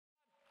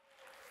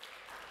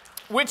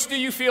Which do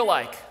you feel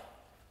like?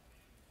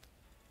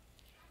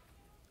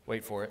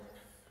 Wait for it.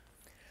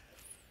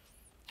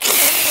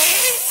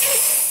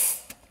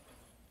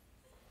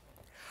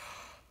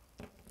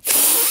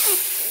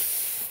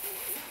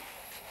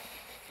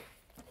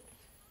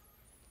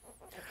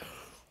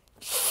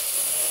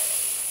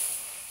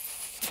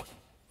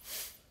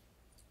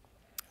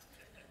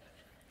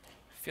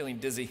 Feeling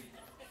dizzy.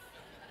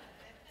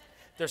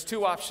 There's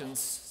two options,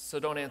 so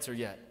don't answer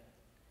yet.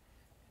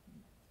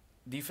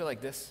 Do you feel like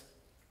this?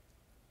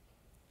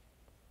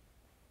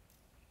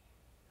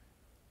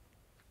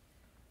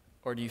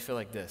 Or do you feel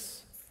like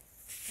this?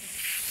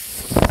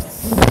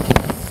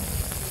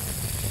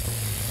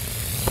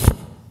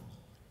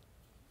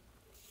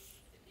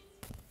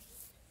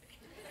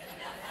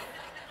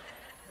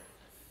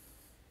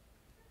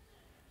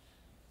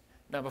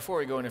 Now, before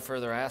we go any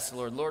further, I asked the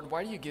Lord, Lord,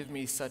 why do you give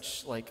me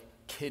such like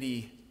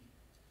kiddie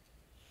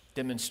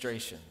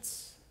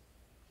demonstrations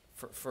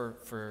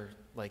for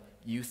like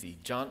youthy?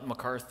 John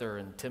MacArthur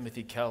and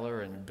Timothy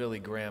Keller and Billy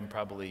Graham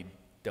probably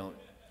don't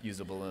use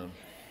a balloon.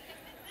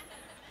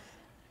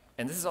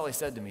 And this is all he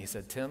said to me. He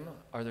said, Tim,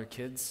 are there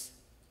kids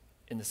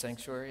in the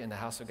sanctuary, in the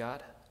house of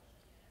God?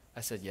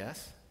 I said,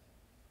 yes.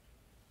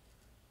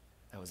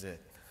 That was it.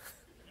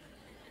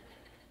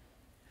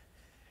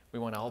 We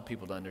want all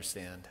people to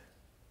understand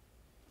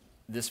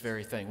this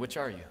very thing. Which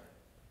are you?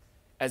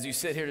 As you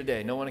sit here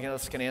today, no one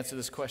else can answer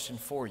this question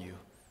for you,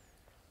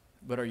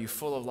 but are you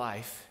full of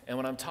life? And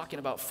when I'm talking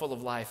about full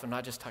of life, I'm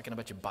not just talking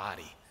about your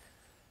body.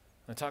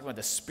 I'm talking about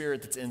the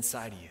spirit that's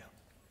inside of you.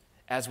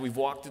 As we've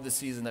walked through the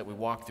season that we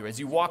walked through, as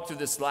you walked through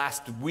this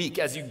last week,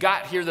 as you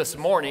got here this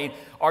morning,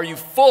 are you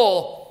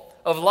full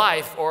of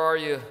life or are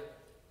you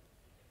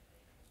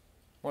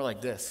more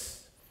like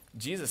this?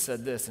 Jesus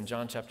said this in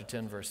John chapter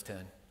 10, verse 10.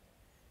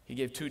 He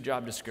gave two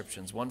job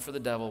descriptions, one for the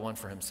devil, one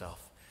for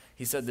himself.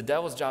 He said the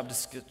devil's job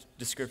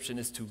description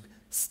is to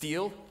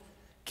steal,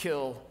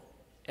 kill,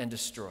 and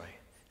destroy.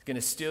 He's going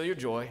to steal your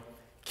joy,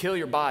 kill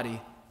your body,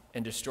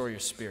 and destroy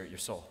your spirit, your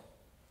soul.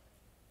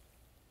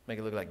 Make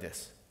it look like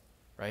this,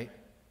 right?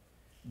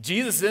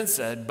 Jesus then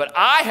said, but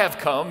I have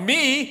come,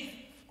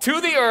 me, to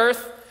the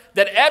earth,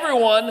 that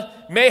everyone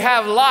may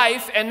have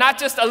life, and not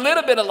just a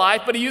little bit of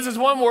life, but he uses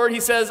one word. He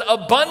says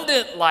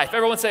abundant life.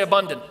 Everyone say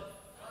abundant.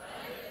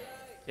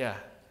 Yeah.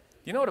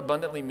 You know what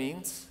abundantly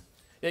means?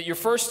 That your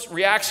first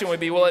reaction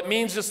would be, well, it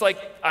means just like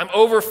I'm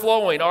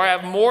overflowing or I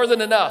have more than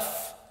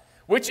enough,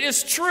 which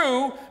is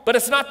true, but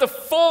it's not the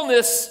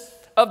fullness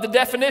of the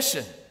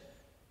definition.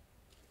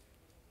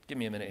 Give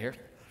me a minute here.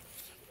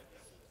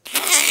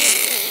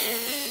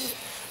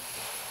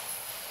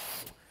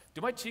 Do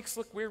my cheeks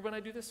look weird when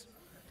I do this?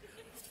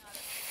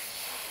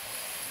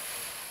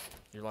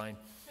 You're lying.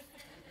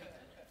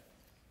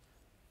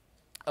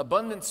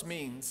 Abundance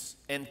means,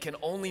 and can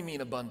only mean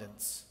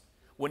abundance,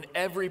 when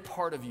every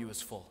part of you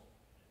is full.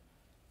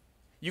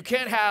 You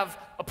can't have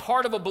a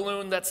part of a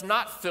balloon that's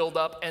not filled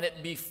up and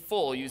it be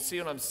full. You see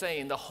what I'm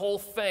saying? The whole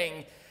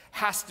thing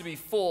has to be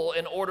full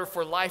in order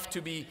for life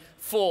to be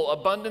full.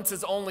 Abundance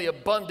is only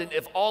abundant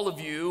if all of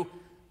you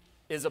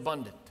is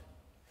abundant.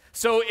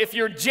 So if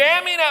you're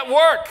jamming at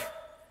work,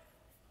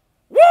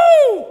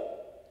 woo!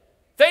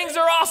 Things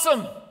are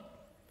awesome.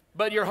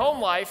 But your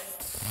home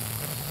life,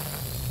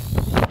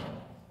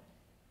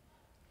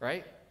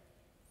 right?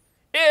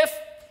 If,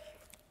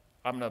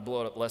 I'm going to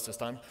blow it up less this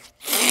time.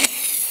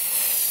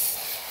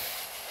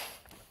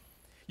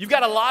 You've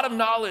got a lot of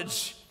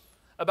knowledge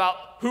about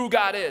who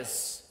God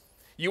is.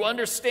 You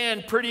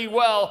understand pretty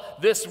well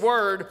this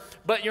word,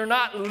 but you're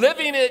not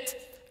living it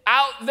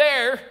out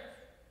there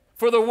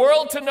for the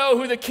world to know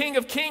who the King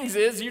of Kings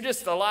is. You're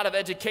just a lot of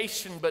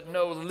education, but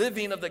no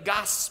living of the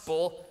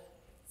gospel.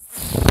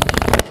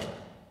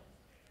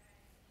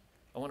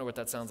 I wonder what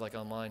that sounds like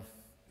online.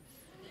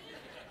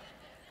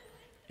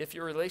 If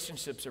your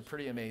relationships are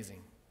pretty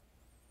amazing,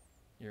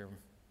 you're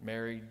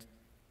married,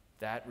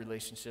 that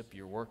relationship,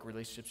 your work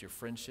relationships, your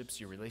friendships,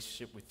 your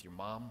relationship with your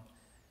mom,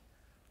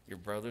 your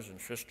brothers and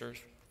sisters.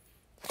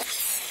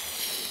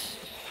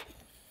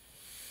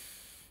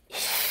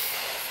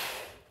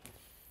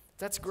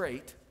 That's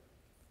great,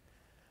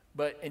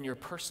 but in your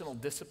personal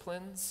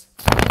disciplines,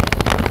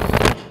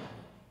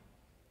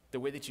 the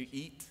way that you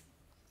eat,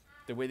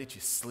 the way that you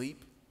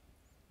sleep,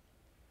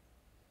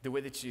 the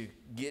way that you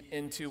get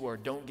into or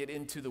don't get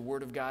into the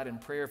Word of God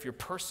and prayer, if your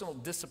personal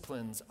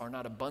disciplines are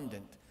not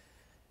abundant,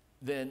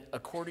 then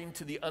according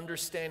to the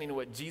understanding of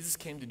what Jesus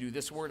came to do,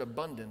 this word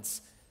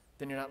abundance,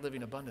 then you're not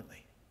living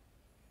abundantly.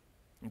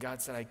 And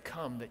God said, I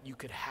come that you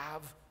could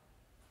have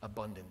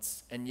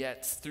abundance. And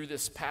yet, through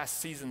this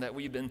past season that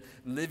we've been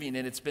living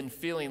in, it's been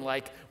feeling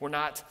like we're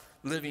not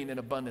living in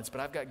abundance.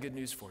 But I've got good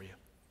news for you.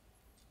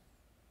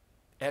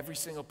 Every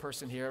single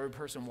person here, every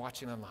person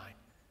watching online,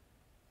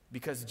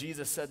 because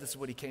Jesus said this is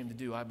what he came to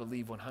do, I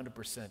believe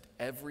 100%,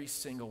 every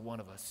single one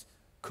of us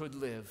could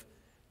live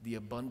the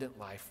abundant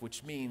life,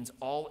 which means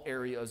all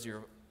areas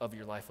of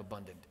your life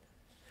abundant.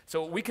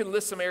 So we can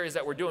list some areas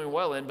that we're doing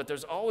well in, but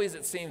there's always,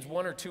 it seems,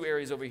 one or two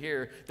areas over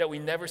here that we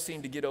never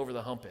seem to get over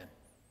the hump in.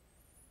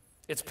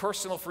 It's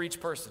personal for each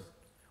person.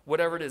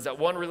 Whatever it is, that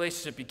one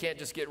relationship you can't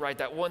just get right,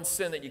 that one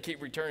sin that you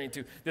keep returning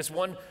to, this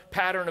one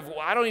pattern of, well,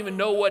 I don't even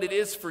know what it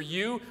is for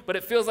you, but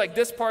it feels like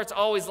this part's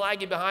always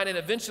lagging behind, and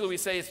eventually we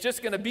say it's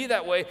just going to be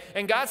that way.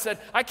 And God said,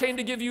 I came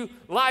to give you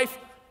life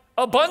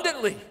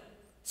abundantly.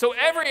 So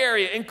every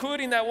area,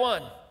 including that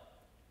one,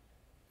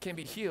 can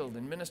be healed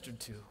and ministered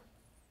to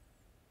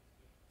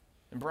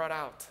and brought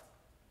out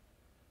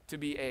to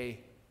be a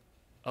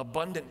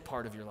abundant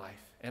part of your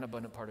life, an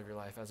abundant part of your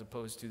life, as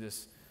opposed to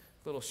this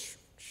little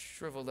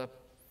shriveled up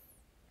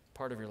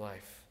part of your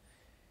life.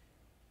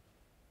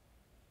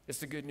 It's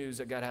the good news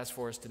that God has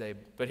for us today.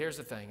 But here's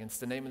the thing, it's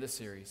the name of the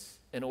series.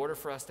 In order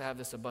for us to have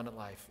this abundant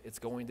life, it's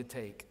going to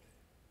take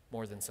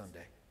more than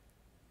Sunday.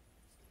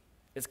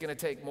 It's going to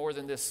take more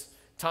than this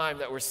time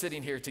that we're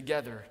sitting here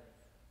together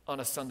on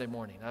a Sunday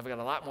morning. I've got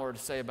a lot more to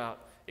say about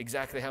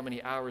exactly how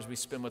many hours we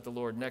spend with the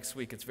Lord next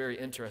week. It's very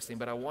interesting,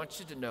 but I want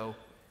you to know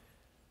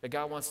that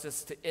God wants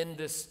us to end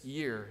this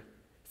year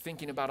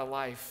thinking about a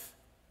life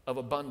of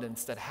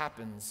abundance that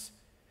happens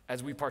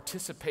as we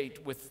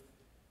participate with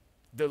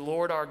the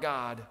Lord our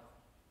God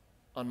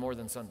on more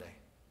than Sunday.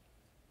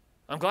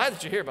 I'm glad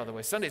that you're here, by the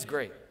way. Sunday's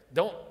great.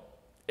 Don't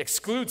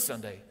exclude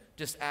Sunday.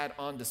 Just add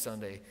on to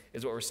Sunday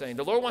is what we're saying.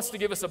 The Lord wants to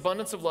give us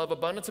abundance of love,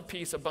 abundance of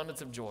peace,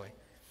 abundance of joy.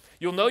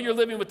 You'll know you're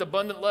living with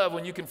abundant love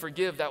when you can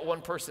forgive that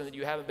one person that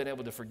you haven't been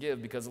able to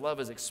forgive, because love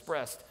is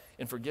expressed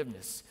in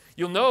forgiveness.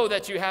 You'll know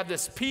that you have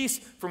this peace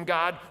from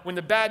God when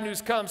the bad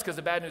news comes, because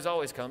the bad news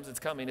always comes. It's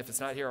coming. If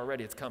it's not here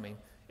already, it's coming.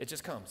 It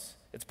just comes.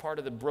 It's part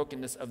of the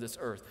brokenness of this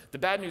earth. The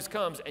bad news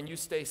comes and you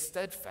stay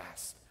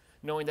steadfast,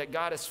 knowing that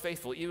God is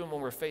faithful. Even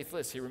when we're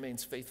faithless, he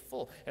remains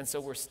faithful. And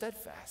so we're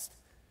steadfast.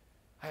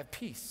 I have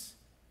peace,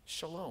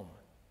 shalom,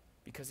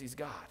 because he's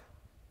God,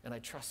 and I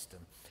trust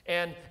him.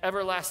 And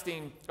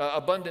everlasting,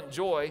 abundant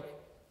joy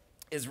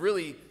is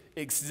really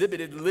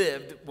exhibited,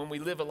 lived, when we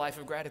live a life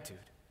of gratitude,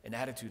 an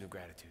attitude of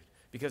gratitude.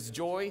 Because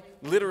joy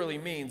literally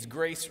means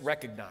grace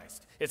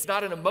recognized. It's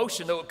not an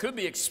emotion, though it could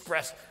be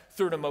expressed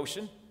through an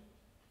emotion.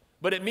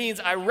 But it means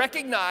I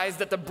recognize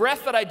that the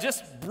breath that I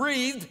just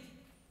breathed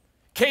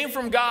came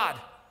from God.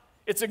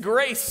 It's a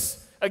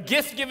grace, a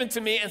gift given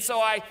to me, and so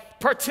I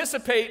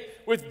participate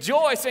with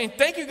joy, saying,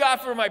 thank you,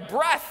 God, for my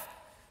breath.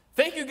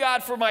 Thank you,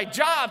 God, for my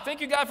job.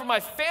 Thank you, God, for my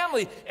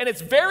family. And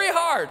it's very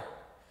hard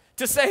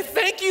to say,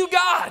 thank you,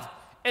 God,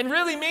 and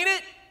really mean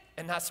it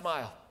and not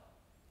smile.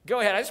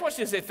 Go ahead. I just want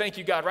you to say, thank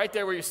you, God, right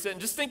there where you're sitting.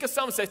 Just think of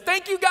someone and say,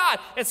 thank you, God,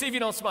 and see if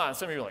you don't smile.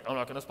 Some of you are like, I'm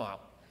not going to smile.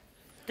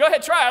 Go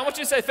ahead, try. I want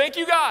you to say, thank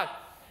you, God.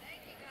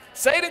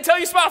 Say it until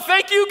you smile.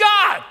 Thank you,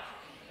 God.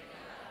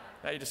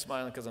 Now you're just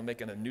smiling because I'm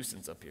making a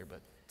nuisance up here,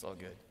 but it's all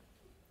good.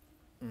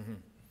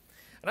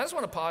 And I just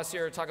want to pause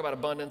here and talk about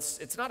abundance.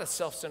 It's not a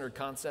self-centered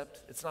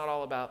concept. It's not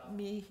all about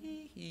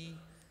me,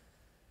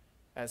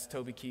 as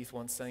Toby Keith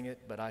once sang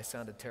it, but I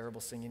sounded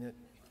terrible singing it.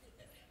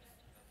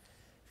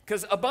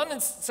 Because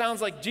abundance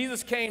sounds like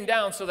Jesus came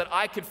down so that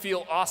I could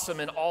feel awesome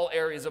in all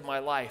areas of my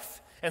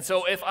life. And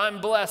so if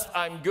I'm blessed,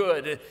 I'm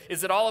good.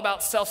 Is it all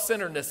about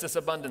self-centeredness, this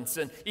abundance?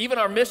 And even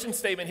our mission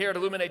statement here at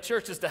Illuminate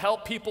Church is to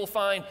help people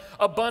find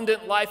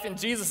abundant life in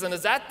Jesus. And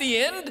is that the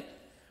end?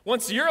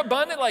 Once you're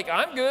abundant, like,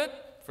 I'm good,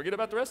 forget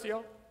about the rest of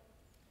y'all.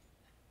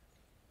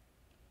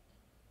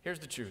 Here's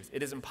the truth.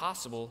 It is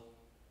impossible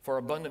for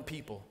abundant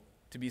people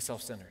to be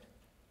self-centered.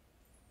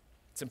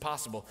 It's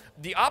impossible.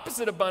 The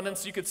opposite of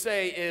abundance, you could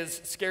say, is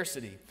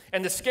scarcity.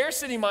 And the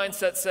scarcity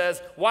mindset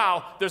says,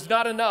 wow, there's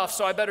not enough,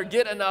 so I better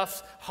get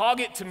enough, hog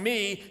it to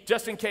me,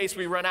 just in case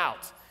we run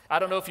out. I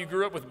don't know if you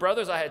grew up with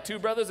brothers. I had 2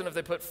 brothers, and if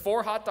they put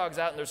 4 hot dogs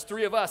out and there's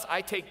 3 of us,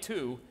 I take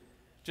 2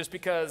 just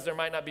because there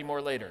might not be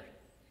more later.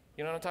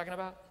 You know what I'm talking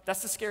about?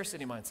 That's the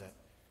scarcity mindset.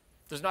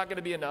 There's not going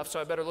to be enough, so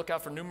I better look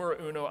out for numero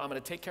uno. I'm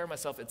going to take care of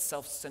myself. It's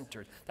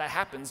self-centered. That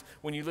happens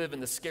when you live in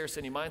the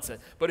scarcity mindset.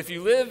 But if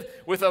you live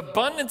with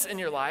abundance in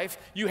your life,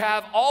 you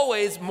have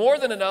always more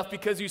than enough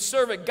because you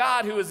serve a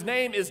God whose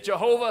name is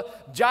Jehovah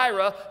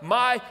Jireh,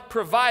 my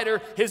provider.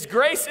 His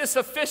grace is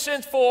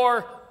sufficient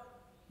for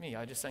me.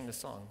 I just sang the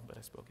song, but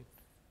I spoke it.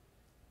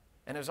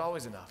 And there's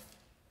always enough.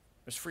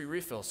 There's free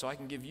refill, so I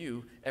can give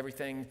you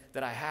everything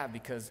that I have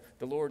because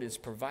the Lord is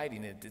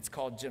providing it. It's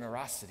called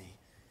generosity.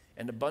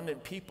 And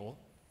abundant people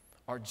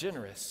are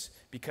generous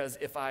because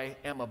if I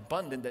am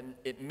abundant, then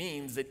it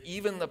means that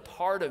even the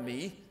part of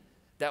me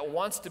that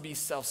wants to be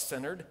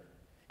self-centered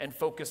and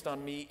focused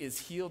on me is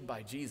healed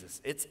by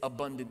Jesus. It's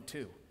abundant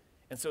too.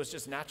 And so it's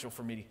just natural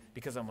for me,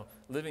 because I'm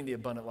living the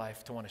abundant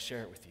life, to want to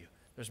share it with you.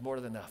 There's more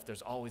than enough.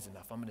 There's always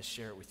enough. I'm going to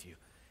share it with you.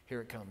 Here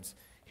it comes.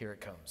 Here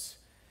it comes.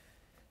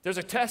 There's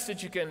a test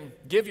that you can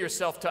give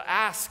yourself to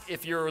ask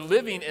if you're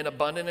living in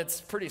abundance. It's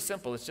pretty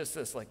simple. It's just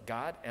this, like,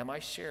 God, am I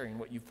sharing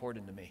what you've poured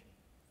into me?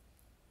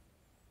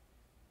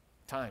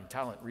 Time,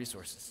 talent,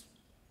 resources,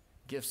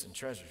 gifts and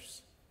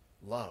treasures,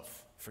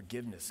 love,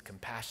 forgiveness,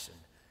 compassion.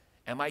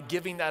 Am I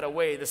giving that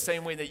away the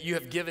same way that you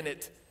have given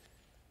it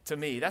to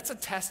me? That's a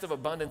test of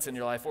abundance in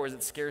your life. Or is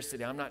it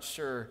scarcity? I'm not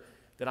sure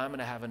that I'm going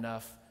to have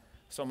enough,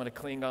 so I'm going to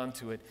cling on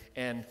to it.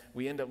 And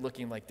we end up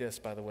looking like this,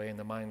 by the way, in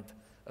the mind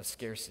of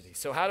scarcity.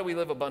 So how do we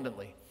live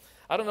abundantly?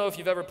 I don't know if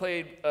you've ever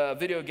played a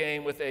video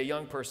game with a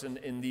young person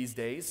in these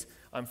days.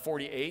 I'm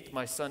 48.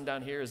 My son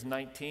down here is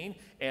 19.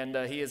 And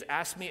he has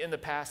asked me in the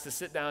past to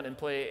sit down and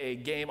play a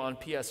game on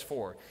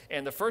PS4.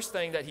 And the first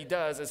thing that he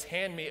does is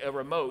hand me a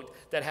remote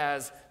that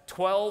has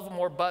 12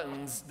 more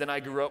buttons than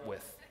I grew up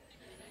with.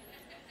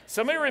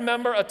 Somebody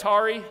remember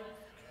Atari?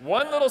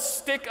 One little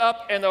stick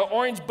up and the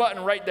orange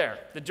button right there.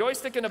 The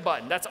joystick and the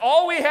button. That's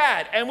all we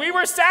had. And we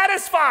were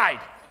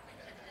satisfied.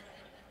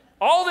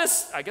 All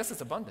this, I guess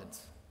it's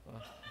abundance.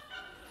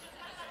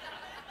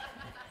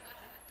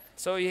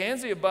 So he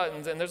hands me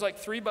buttons, and there's like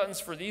 3 buttons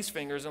for these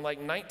fingers and like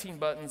 19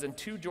 buttons and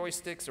 2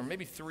 joysticks or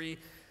maybe 3.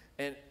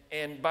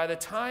 And by the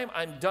time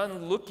I'm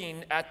done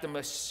looking at the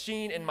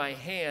machine in my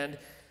hand,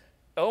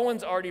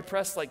 Owen's already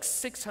pressed like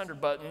 600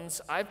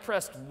 buttons. I've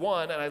pressed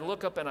 1, and I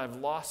look up and I've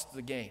lost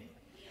the game.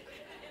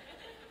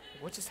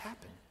 What just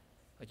happened?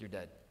 Like, you're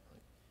dead.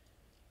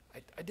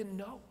 I didn't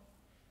know.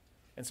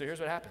 And so here's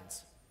what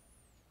happens.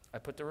 I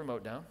put the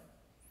remote down.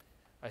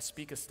 I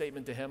speak a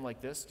statement to him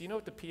like this. Do you know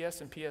what the PS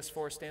and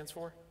PS4 stands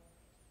for?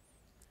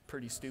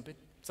 Pretty stupid,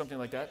 something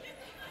like that.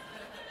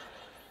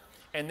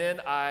 And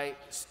then I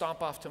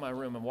stomp off to my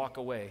room and walk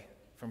away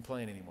from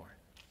playing anymore,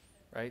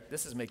 right?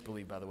 This is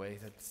make-believe, by the way.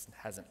 That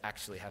hasn't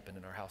actually happened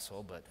in our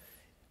household, but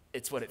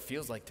it's what it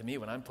feels like to me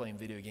when I'm playing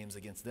video games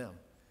against them.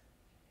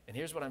 And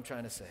here's what I'm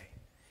trying to say.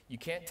 You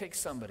can't take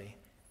somebody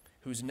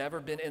who's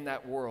never been in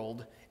that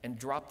world and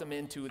drop them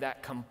into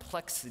that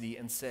complexity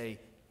and say,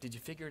 did you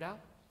figure it out?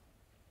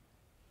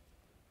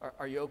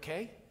 Are you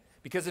okay?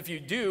 Because if you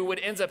do, what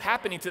ends up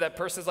happening to that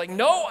person is like,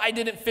 no, I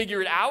didn't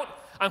figure it out.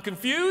 I'm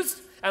confused,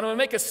 and I'm going to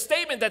make a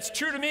statement that's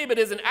true to me but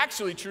isn't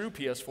actually true.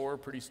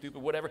 PS4, pretty stupid,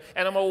 whatever.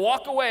 And I'm going to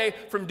walk away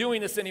from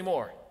doing this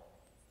anymore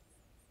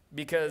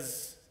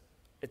because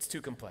it's too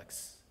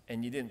complex.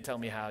 And you didn't tell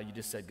me how. You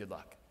just said good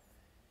luck.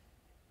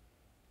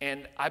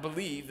 And I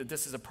believe that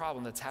this is a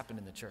problem that's happened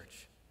in the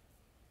church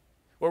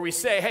where we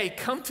say, hey,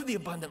 come to the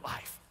abundant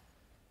life.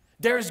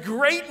 There's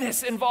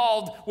greatness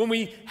involved when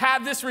we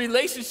have this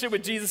relationship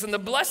with Jesus and the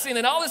blessing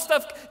and all this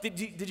stuff.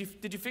 Did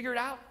you figure it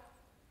out?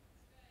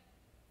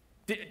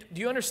 Do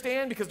you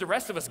understand? Because the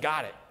rest of us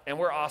got it, and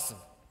we're awesome.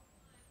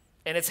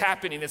 And it's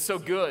happening. It's so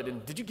good.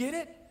 And did you get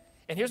it?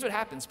 And here's what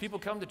happens. People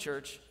come to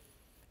church,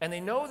 and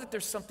they know that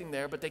there's something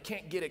there, but they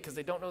can't get it because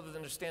they don't know that they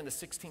understand the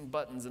 16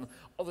 buttons and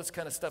all this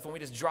kind of stuff, and we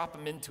just drop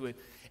them into it.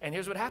 And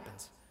here's what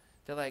happens.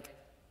 They're like,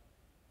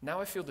 now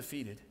I feel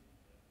defeated.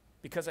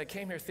 Because I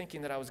came here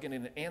thinking that I was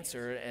getting an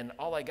answer, and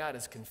all I got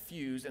is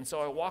confused. And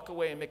so I walk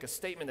away and make a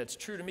statement that's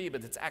true to me,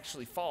 but it's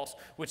actually false,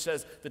 which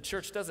says the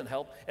church doesn't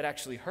help, it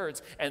actually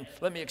hurts. And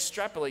let me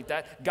extrapolate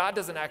that. God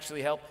doesn't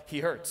actually help, he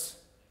hurts.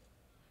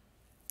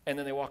 And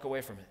then they walk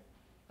away from it.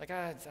 Like,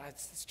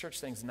 this church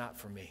thing's not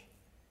for me.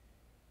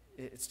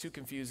 It's too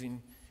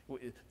confusing.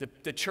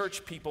 The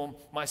church people,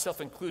 myself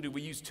included,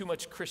 we use too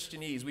much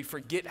Christianese. We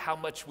forget how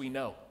much we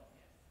know.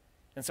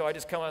 And so I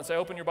just come out and say,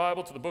 open your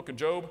Bible to the book of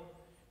Job.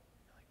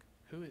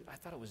 I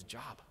thought it was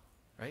Job,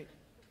 right?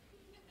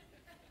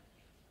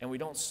 And we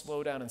don't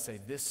slow down and say,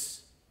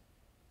 this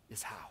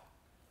is how.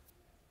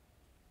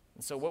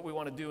 And so what we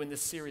want to do in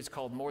this series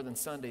called More Than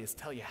Sunday is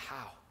tell you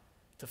how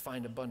to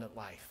find abundant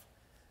life.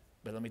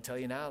 But let me tell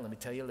you now, let me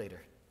tell you later.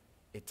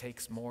 It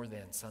takes more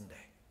than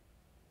Sunday.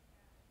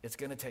 It's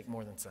going to take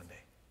more than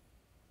Sunday.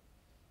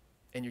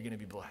 And you're going to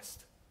be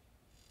blessed.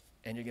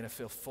 And you're going to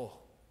feel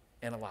full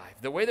and alive.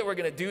 The way that we're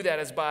going to do that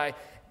is by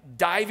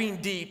diving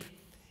deep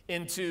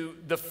into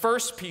the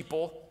first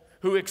people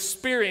who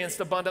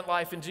experienced abundant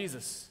life in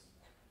Jesus.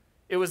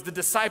 It was the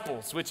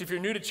disciples, which if you're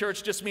new to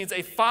church just means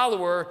a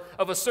follower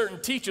of a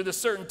certain teacher. The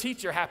certain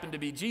teacher happened to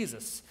be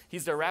Jesus.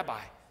 He's their rabbi.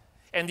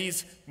 And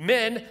these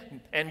men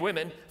and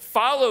women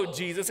followed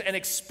Jesus and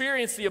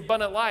experienced the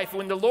abundant life.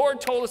 When the Lord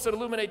told us at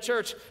Illuminate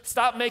Church,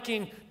 stop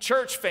making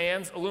church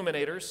fans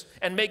illuminators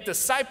and make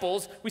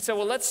disciples, we said,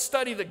 well, let's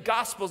study the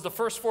Gospels, the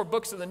first 4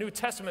 books of the New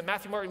Testament,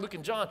 Matthew, Mark, Luke,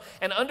 and John,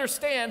 and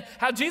understand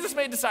how Jesus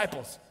made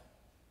disciples,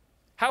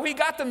 how he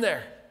got them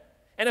there.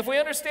 And if we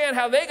understand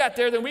how they got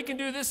there, then we can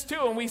do this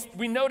too. And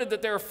we noted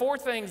that there are 4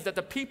 things that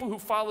the people who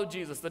followed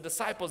Jesus, the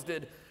disciples,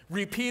 did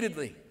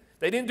repeatedly.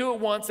 They didn't do it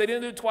once, they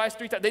didn't do it twice,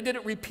 3 times. They did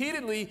it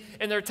repeatedly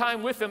in their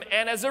time with him.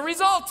 And as a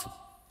result,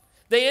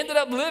 they ended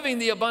up living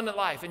the abundant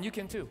life. And you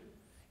can too.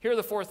 Here are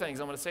the 4 things.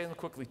 I'm going to say them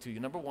quickly to you.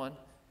 Number 1,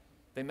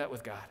 they met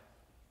with God.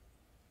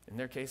 In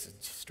their case,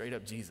 it's straight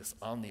up Jesus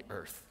on the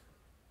earth.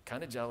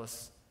 Kind of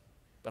jealous,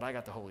 but I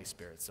got the Holy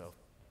Spirit, so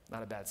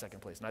not a bad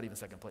second place, not even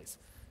second place.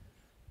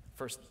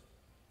 First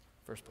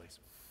place.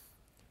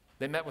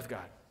 They met with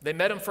God. They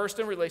met him first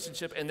in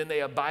relationship, and then they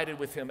abided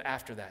with him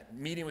after that,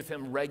 meeting with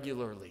him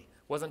regularly.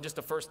 Wasn't just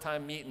a first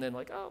time meet and then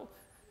like, oh.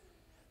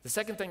 The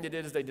second thing they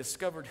did is they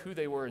discovered who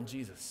they were in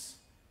Jesus.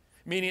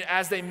 Meaning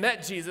as they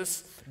met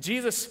Jesus,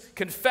 Jesus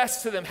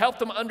confessed to them, helped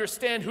them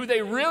understand who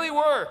they really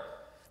were.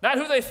 Not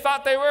who they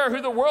thought they were, or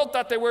who the world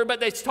thought they were,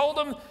 but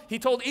he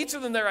told each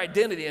of them their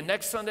identity. And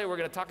next Sunday, we're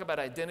going to talk about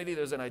identity.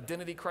 There's an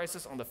identity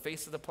crisis on the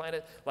face of the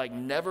planet like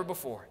never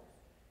before.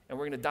 and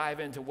we're going to dive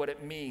into what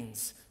it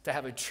means to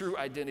have a true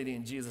identity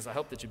in Jesus. I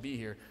hope that you be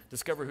here.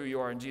 Discover who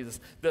you are in Jesus.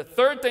 The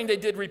third thing they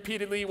did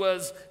repeatedly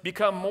was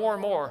become more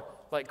and more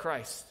like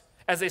Christ.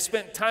 As they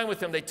spent time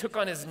with him, they took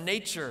on his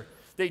nature.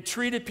 They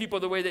treated people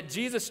the way that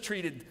Jesus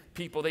treated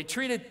people. They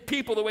treated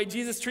people the way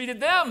Jesus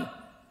treated them.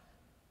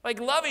 Like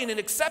loving and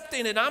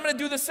accepting, and I'm going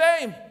to do the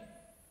same.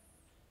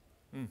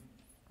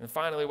 And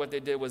finally, what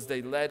they did was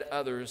they led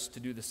others to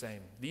do the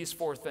same. These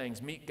four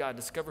things, meet God,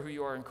 discover who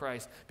you are in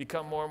Christ,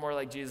 become more and more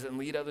like Jesus, and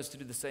lead others to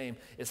do the same,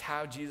 is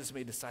how Jesus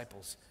made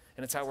disciples.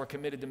 And it's how we're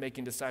committed to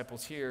making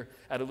disciples here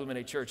at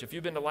Illuminate Church. If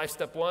you've been to Life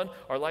Step 1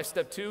 or Life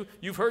Step 2,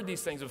 you've heard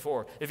these things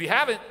before. If you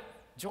haven't,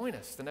 join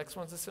us. The next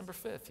one's December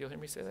 5th. You'll hear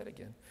me say that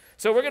again.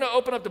 So we're going to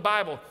open up the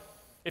Bible.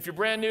 If you're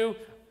brand new,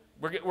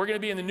 we're going to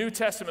be in the New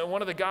Testament,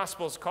 one of the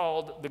Gospels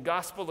called the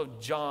Gospel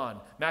of John.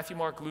 Matthew,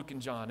 Mark, Luke, and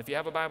John. If you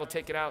have a Bible,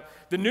 take it out.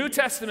 The New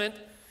Testament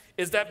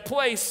is that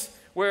place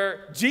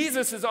where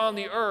Jesus is on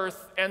the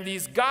earth, and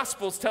these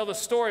Gospels tell the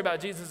story about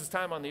Jesus'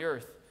 time on the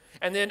earth.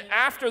 And then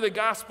after the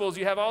Gospels,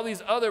 you have all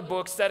these other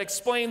books that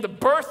explain the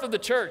birth of the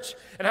church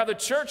and how the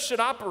church should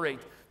operate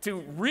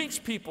to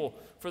reach people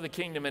for the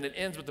kingdom. And it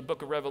ends with the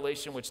book of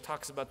Revelation, which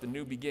talks about the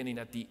new beginning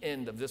at the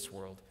end of this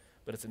world.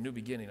 But it's a new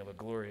beginning of a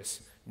glorious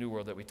new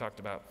world that we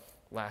talked about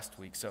last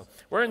week. So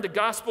we're in the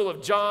Gospel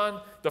of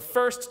John, the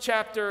first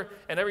chapter,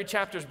 and every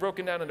chapter is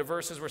broken down into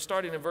verses. We're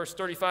starting in verse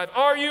 35.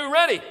 Are you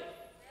ready?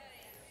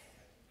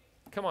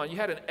 Come on, you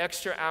had an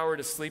extra hour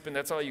to sleep and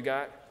that's all you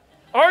got?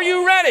 Are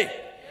you ready? Yes.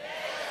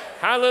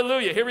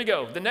 Hallelujah. Here we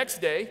go. The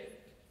next day,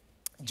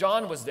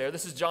 John was there.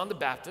 This is John the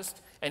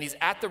Baptist, and he's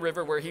at the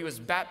river where he was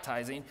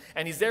baptizing,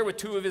 and he's there with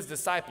two of his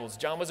disciples.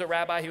 John was a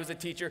rabbi. He was a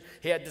teacher.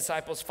 He had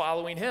disciples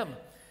following him.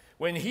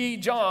 When he,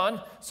 John,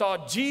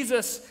 saw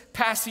Jesus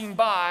passing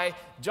by,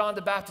 John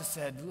the Baptist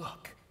said,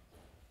 look,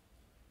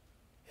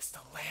 it's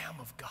the Lamb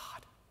of God.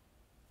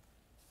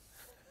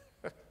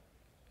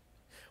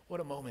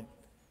 What a moment.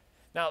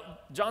 Now,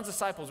 John's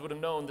disciples would have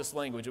known this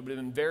language. It would have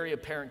been very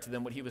apparent to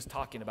them what he was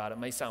talking about. It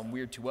may sound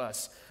weird to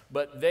us,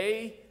 but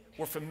they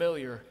were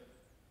familiar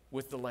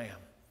with the Lamb.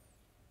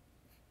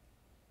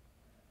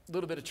 A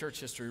little bit of church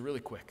history really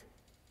quick.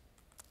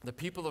 The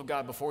people of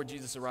God, before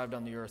Jesus arrived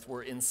on the earth,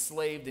 were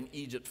enslaved in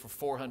Egypt for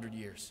 400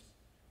 years.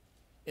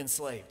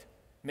 Enslaved,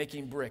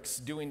 making bricks,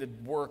 doing the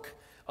work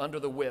under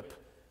the whip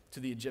to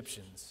the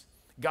Egyptians.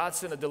 God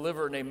sent a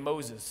deliverer named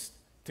Moses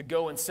to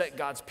go and set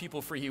God's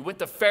people free. He went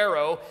to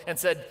Pharaoh and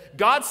said,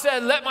 God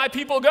said, let my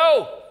people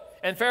go.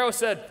 And Pharaoh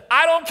said,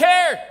 I don't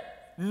care.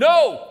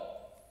 No.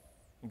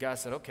 And God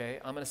said, okay,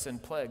 I'm going to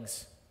send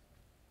plagues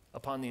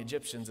upon the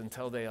Egyptians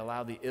until they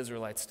allow the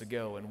Israelites to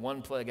go. And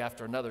one plague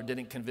after another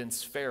didn't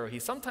convince Pharaoh. He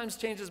sometimes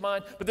changed his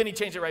mind, but then he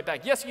changed it right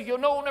back. Yes, you go.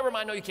 No, never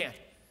mind. No, you can't.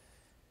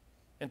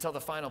 Until the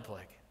final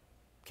plague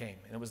came,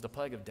 and it was the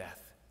plague of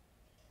death.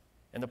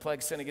 And the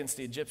plague sent against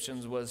the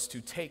Egyptians was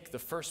to take the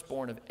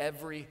firstborn of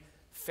every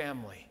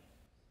family.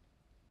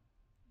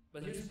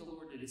 But here's what the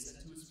Lord did. He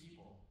said to his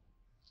people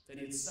that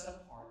he had set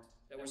apart,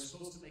 that were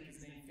supposed to make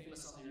his name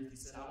famous on the earth. He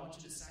said, I want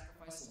you to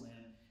sacrifice a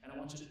lamb, and I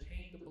want you to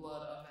paint the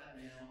blood of that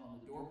lamb on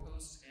the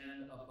doorposts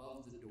and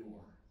above the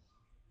door.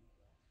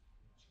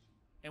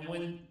 And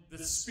when the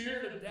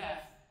spirit of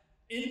death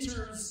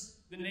enters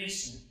the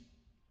nation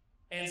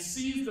and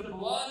sees the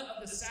blood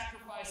of the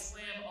sacrificed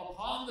lamb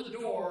upon the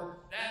door,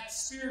 that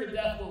spirit of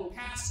death will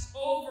pass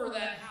over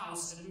that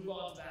house and move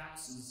on to the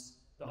houses,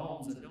 the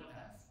homes that don't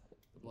have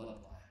the blood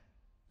applied.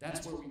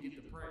 That's where we get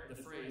the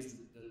phrase,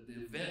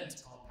 the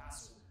event called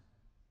Passover.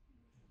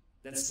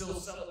 That's still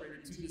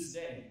celebrated to this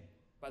day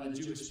by the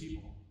Jewish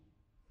people.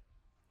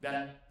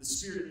 That the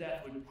spirit of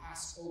death would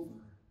pass over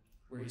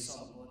where he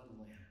saw the blood of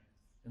the Lamb.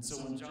 And so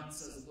when John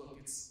says, look,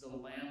 it's the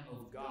Lamb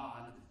of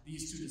God,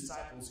 these two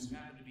disciples who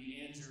happen to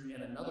be Andrew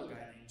and another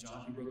guy named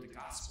John who wrote the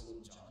Gospel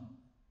of John,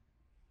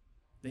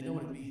 they know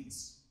what it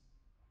means.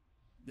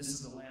 This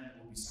is the Lamb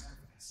that will be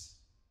sacrificed.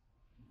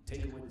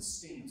 Take away the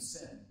sting of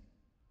sin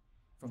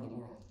from the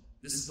world.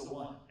 This is the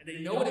one. And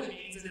they know what it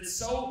means, and it's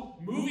so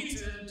moving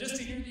to them just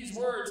to hear these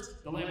words,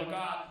 the Lamb of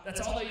God.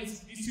 That's all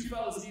these two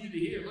fellows needed to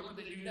hear. Look what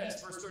they do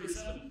next, verse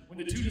 37. When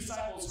the two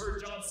disciples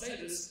heard John say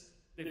this,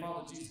 they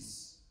followed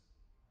Jesus.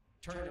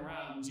 Turning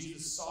around,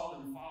 Jesus saw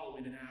them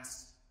following and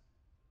asked,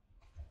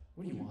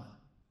 what do you want?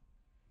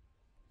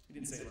 He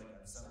didn't say it like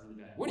that. It sounded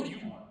really bad. What do you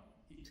want?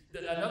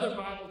 Another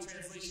Bible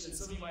translation, and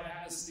some of you might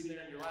have this sitting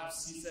there in your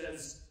laps, he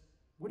says,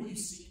 what are you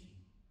seeking?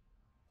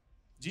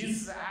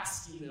 Jesus is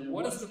asking them,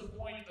 what is the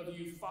point of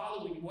you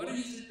following? What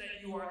is it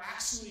that you are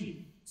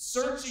actually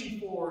searching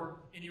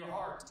for in your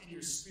heart, in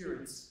your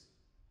spirits?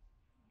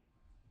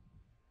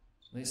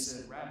 And they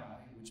said, Rabbi,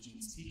 which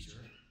means teacher,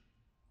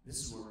 this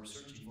is where we're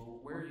searching for.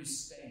 Where are you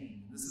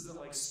staying? This isn't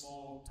like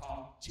small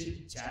talk,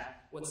 chit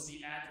chat. What's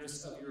the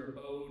address of your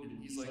abode? And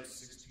he's like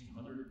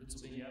 1600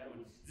 Pennsylvania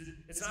Avenue.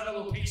 It's not a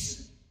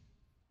location.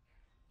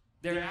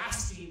 They're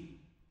asking,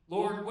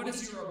 Lord, what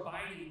is your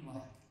abiding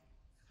like?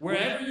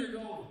 Wherever you're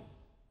going,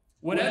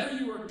 whatever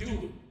you are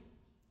doing,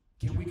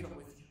 can we come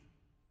with you?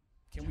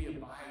 Can we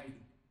abide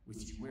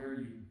with you? Where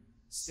are you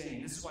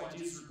staying. This is why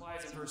Jesus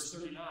replies in verse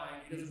 39.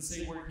 He doesn't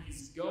say where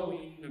he's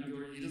going.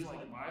 He doesn't like,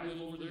 I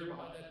live over there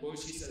behind that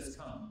bush. He says,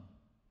 come,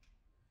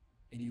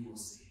 and you will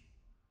see.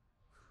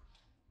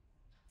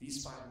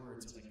 These 5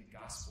 words are like the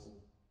gospel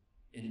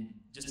in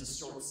just a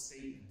short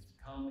statement.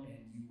 Come and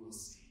you will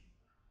see.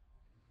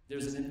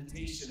 There's an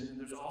invitation, and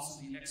there's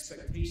also the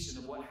expectation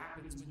of what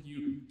happens when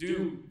you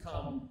do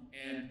come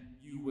and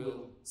you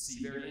will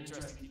see. Very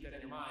interesting. Keep that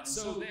in your mind.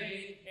 So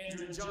they,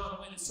 Andrew and John,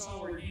 went and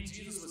saw where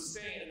Jesus was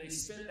staying, and they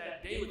spent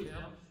that day with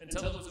him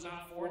until it was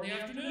about 4 in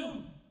the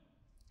afternoon.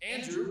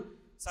 Andrew,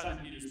 Simon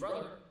Peter's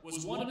brother,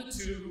 was one of the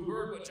 2 who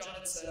heard what John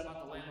had said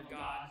about the Lamb of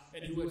God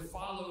and who had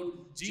followed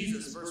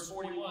Jesus. Verse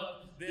 41,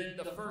 then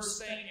the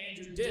first thing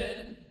Andrew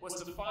did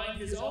was to find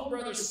his own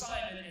brother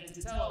Simon and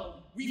to tell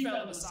him, we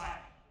found the Messiah.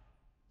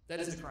 That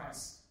is the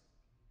Christ.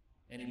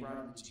 And he brought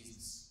him to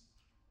Jesus.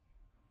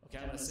 Okay,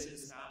 I'm going to say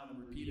this now. I'm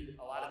going to repeat it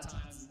a lot of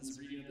times in this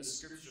reading of the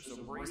scripture, so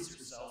brace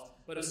yourself.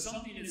 But if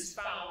something is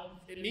found,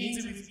 it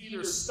means it was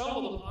either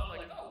stumbled upon,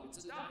 like, oh,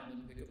 it's a dime,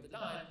 and pick up the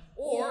dime.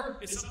 Or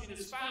if something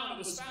is found, it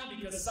was found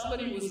because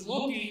somebody was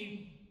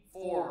looking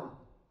for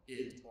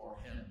it or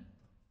him.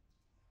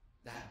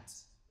 That.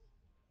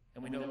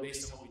 And we know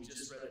based on what we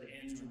just read that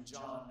Andrew and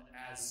John,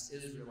 as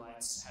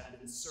Israelites, had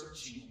been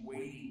searching,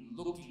 waiting,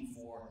 looking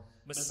for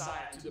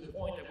Messiah to the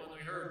point that when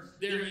they heard,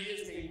 there he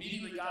is, they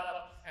immediately got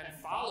up and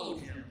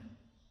followed him.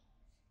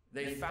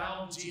 They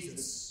found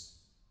Jesus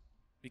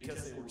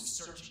because they were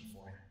searching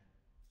for him.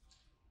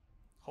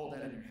 Hold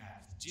that in your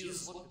hand.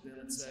 Jesus looked at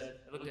them and said,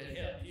 looked at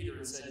him, Peter,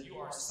 and said, you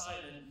are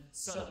Simon,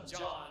 son of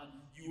John.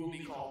 You will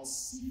be called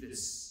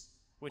Cephas,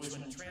 which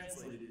when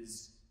translated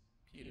is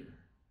Peter.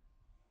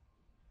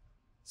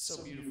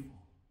 So beautiful.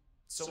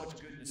 So much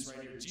goodness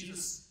right here.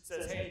 Jesus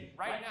says, hey,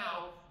 right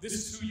now, this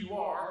is who you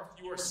are.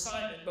 You are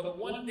Simon, but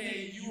one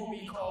day you will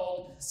be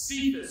called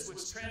Cephas,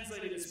 which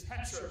translated is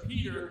Petra,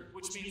 Peter,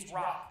 which means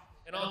rock.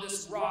 And on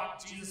this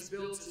rock, Jesus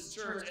builds his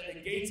church, and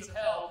the gates of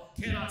hell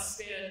cannot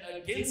stand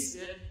against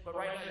it. But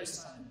right now, you're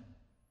Simon.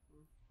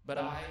 But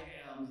I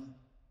am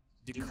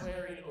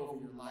declaring over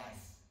your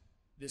life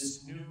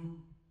this new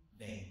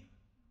name,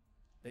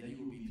 that you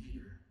will be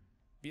Peter.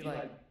 Be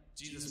like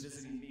Jesus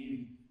visiting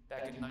me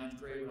back in 9th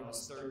grade when I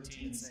was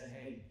 13 and saying,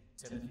 hey,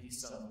 Timothy,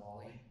 son of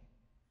Wally,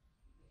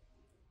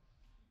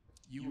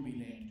 you will be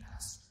named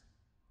pastor.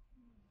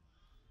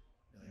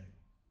 You're like,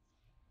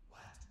 what?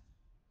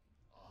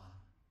 On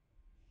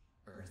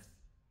earth.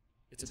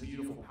 It's a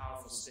beautiful,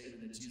 powerful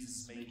statement that Jesus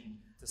is making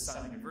to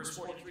Simon. In verse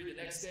 43,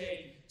 the next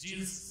day,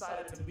 Jesus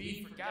decided to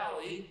leave for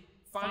Galilee.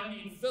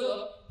 Finding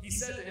Philip, he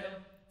said to him,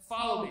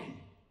 follow me.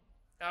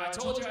 Now, I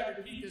told you I'd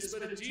repeat this,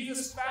 but if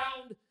Jesus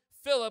found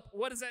Philip,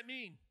 what does that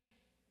mean?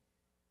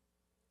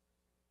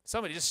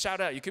 Somebody just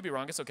shout out. You could be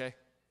wrong. It's okay.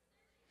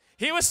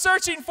 He was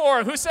searching for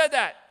him. Who said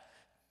that?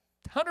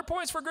 100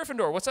 points for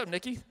Gryffindor. What's up,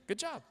 Nikki? Good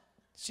job.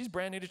 She's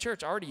brand new to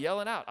church, already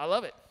yelling out. I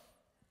love it.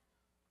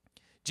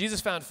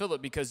 Jesus found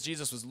Philip because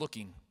Jesus was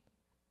looking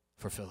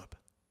for Philip.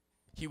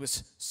 He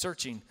was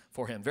searching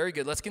for him. Very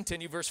good. Let's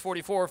continue. Verse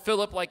 44.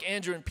 Philip, like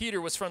Andrew and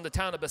Peter, was from the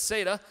town of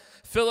Bethsaida.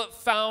 Philip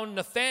found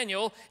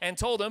Nathanael and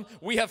told him,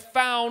 we have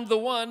found the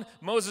one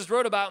Moses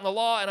wrote about in the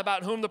law and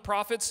about whom the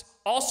prophets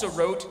also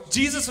wrote,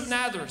 Jesus of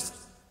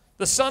Nazareth,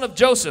 the son of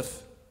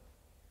Joseph.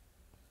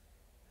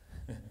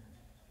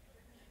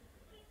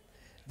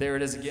 There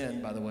it is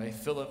again, by the way.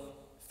 Philip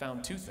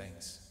found 2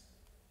 things.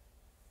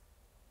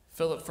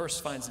 Philip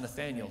first finds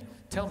Nathanael.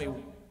 Tell me,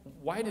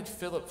 why did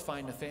Philip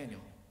find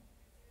Nathanael?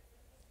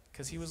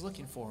 Because he was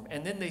looking for him.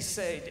 And then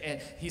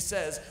he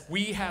says,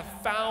 we have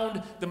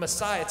found the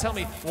Messiah. Tell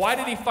me, why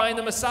did he find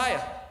the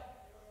Messiah?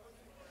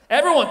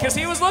 Everyone, because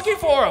he was looking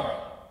for him.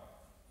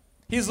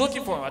 He's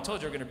looking for him. I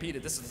told you we're going to repeat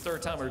it. This is the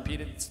 3rd time I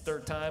repeat it. It's the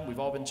 3rd time. We've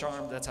all been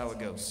charmed. That's how it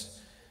goes.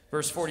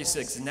 Verse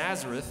 46,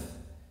 Nazareth,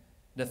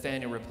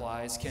 Nathanael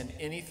replies, can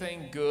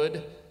anything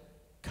good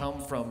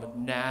come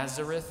from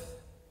Nazareth?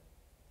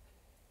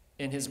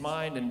 In his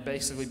mind, and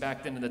basically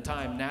back then in the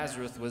time,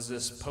 Nazareth was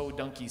this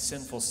podunky,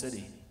 sinful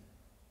city.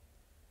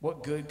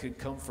 What good could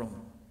come from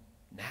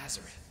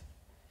Nazareth?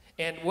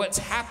 And what's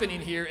happening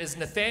here is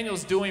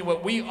Nathanael's doing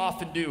what we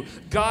often do.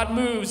 God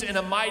moves in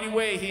a mighty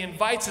way. He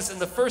invites us,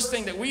 and the first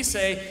thing that we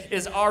say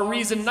is our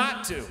reason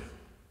not to.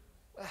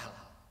 Well,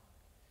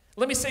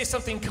 let me say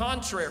something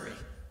contrary.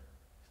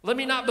 Let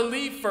me not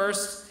believe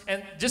first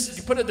and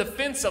just put a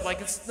defense up like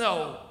it's,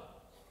 no,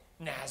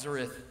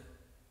 Nazareth,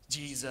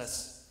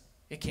 Jesus,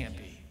 it can't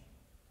be.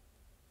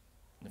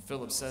 And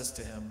Philip says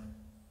to him,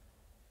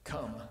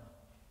 come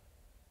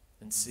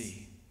and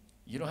see.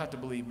 You don't have to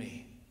believe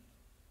me.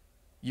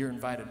 You're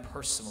invited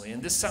personally.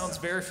 And this sounds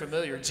very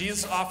familiar.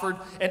 Jesus offered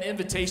an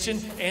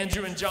invitation.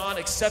 Andrew and John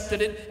accepted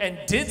it and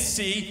did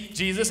see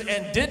Jesus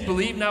and did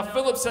believe. Now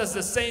Philip says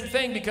the same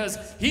thing because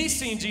he's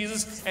seen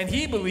Jesus and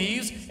he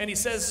believes. And he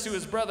says to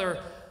his brother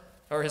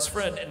or his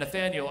friend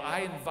Nathanael,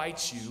 I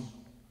invite you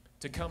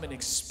to come and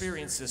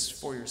experience this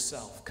for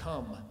yourself.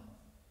 Come,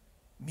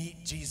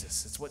 meet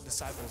Jesus. It's what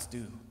disciples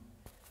do.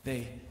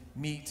 They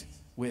meet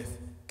with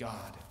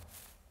God.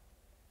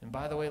 And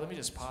by the way, let me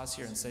just pause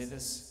here and say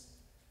this.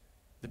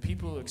 The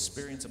people who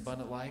experience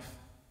abundant life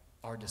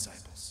are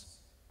disciples.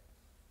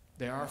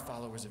 They are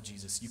followers of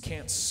Jesus. You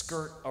can't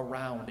skirt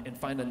around and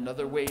find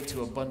another way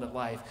to abundant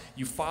life.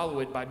 You follow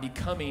it by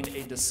becoming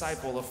a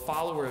disciple, a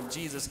follower of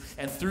Jesus,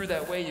 and through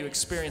that way you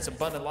experience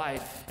abundant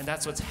life, and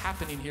that's what's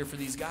happening here for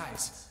these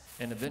guys.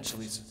 And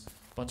eventually,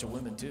 a bunch of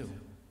women too.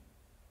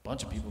 A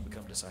bunch of people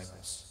become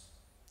disciples.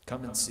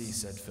 Come and see,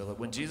 said Philip.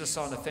 When Jesus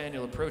saw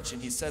Nathanael approaching,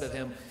 he said of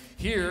him,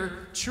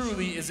 here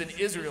truly is an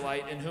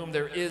Israelite in whom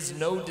there is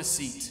no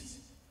deceit.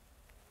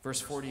 Verse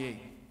 48,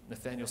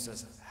 Nathanael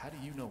says, how do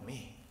you know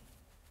me?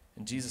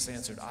 And Jesus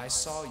answered, I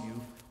saw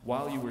you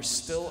while you were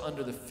still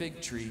under the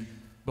fig tree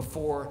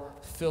before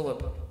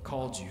Philip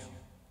called you.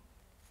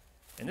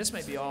 And this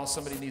may be all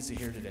somebody needs to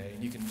hear today,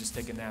 and you can just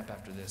take a nap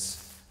after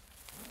this.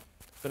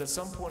 But at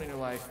some point in your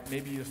life,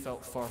 maybe you have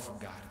felt far from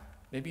God.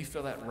 Maybe you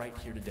feel that right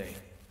here today.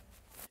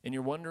 And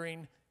you're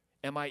wondering,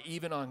 am I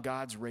even on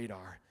God's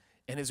radar?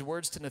 And his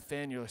words to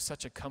Nathanael are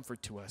such a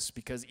comfort to us,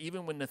 because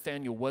even when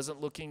Nathanael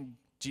wasn't looking,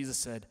 Jesus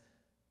said,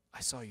 I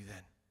saw you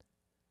then.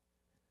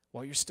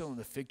 While you're still in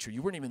the fig tree,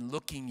 you weren't even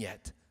looking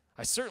yet.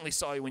 I certainly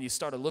saw you when you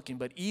started looking,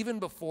 but even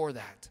before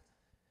that.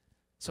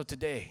 So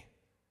today,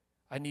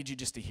 I need you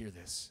just to hear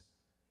this.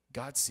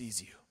 God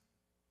sees you.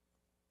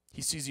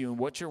 He sees you in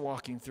what you're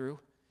walking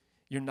through.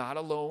 You're not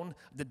alone.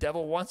 The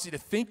devil wants you to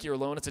think you're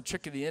alone. It's a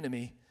trick of the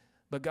enemy.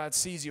 But God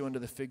sees you under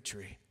the fig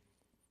tree.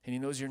 And he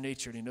knows your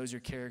nature, and he knows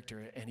your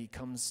character, and he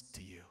comes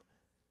to you.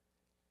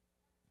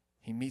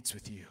 He meets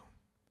with you.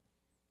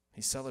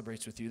 He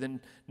celebrates with you.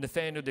 Then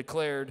Nathanael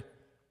declared,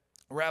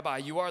 Rabbi,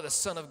 you are the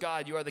Son of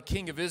God, you are the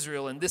King of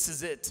Israel, and this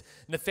is it.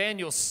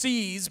 Nathanael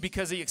sees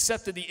because he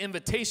accepted the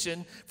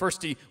invitation.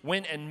 First he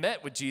went and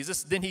met with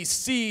Jesus, then he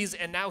sees,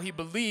 and now he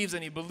believes,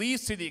 and he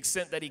believes to the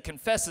extent that he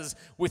confesses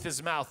with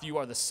his mouth, you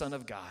are the Son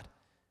of God.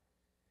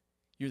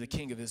 You're the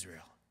King of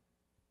Israel.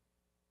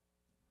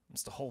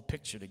 It's the whole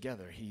picture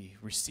together. He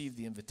received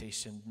the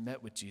invitation,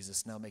 met with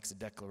Jesus, now makes a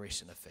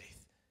declaration of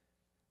faith.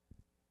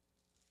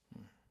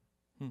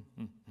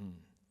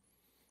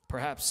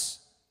 Perhaps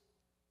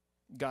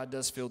God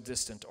does feel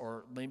distant,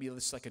 or maybe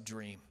it's like a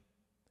dream.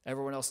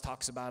 Everyone else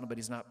talks about him, but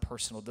he's not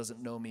personal,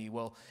 doesn't know me.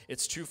 Well,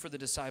 it's true for the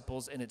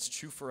disciples, and it's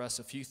true for us.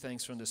 A few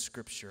things from the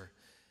scripture.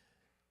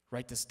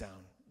 Write this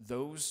down.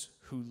 Those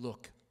who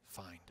look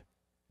find.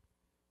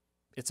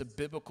 It's a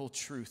biblical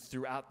truth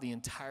throughout the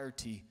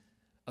entirety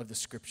of the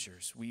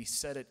scriptures. We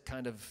said it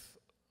kind of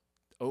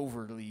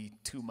overly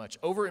too much,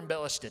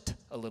 over-embellished it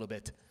a little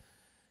bit,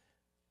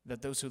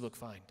 that those who look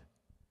find.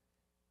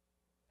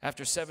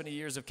 After 70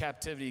 years of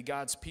captivity,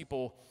 God's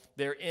people,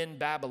 they're in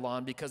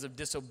Babylon because of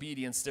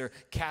disobedience. They're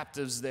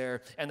captives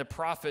there. And the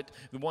prophet,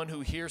 the one who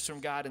hears from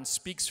God and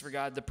speaks for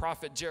God, the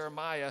prophet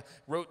Jeremiah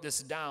wrote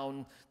this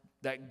down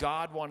that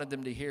God wanted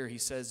them to hear. He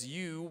says,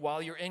 you,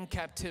 while you're in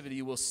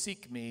captivity, will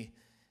seek me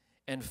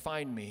and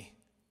find me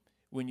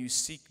when you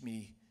seek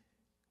me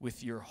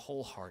with your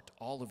whole heart,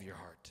 all of your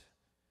heart.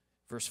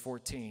 Verse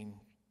 14,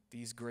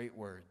 these great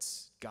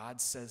words. God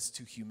says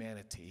to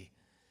humanity,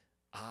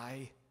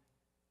 I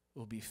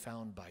will be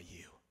found by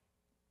you,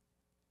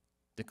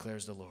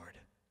 declares the Lord,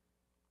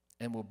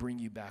 and will bring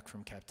you back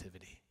from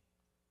captivity.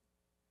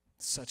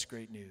 Such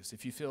great news.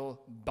 If you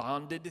feel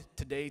bonded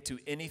today to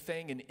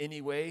anything in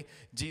any way,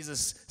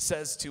 Jesus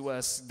says to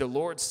us, the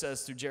Lord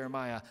says through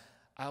Jeremiah,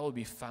 I will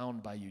be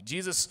found by you.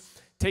 Jesus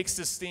takes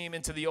this theme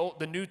into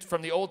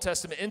from the Old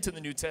Testament into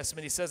the New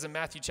Testament. He says in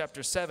Matthew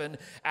chapter 7,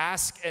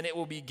 ask and it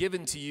will be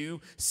given to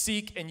you,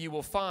 seek and you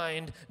will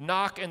find,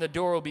 knock and the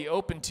door will be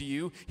opened to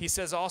you. He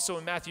says also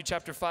in Matthew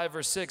chapter 5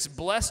 verse 6,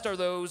 blessed are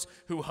those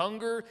who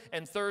hunger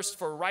and thirst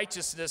for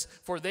righteousness,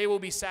 for they will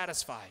be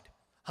satisfied.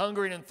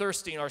 Hungering and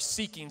thirsting are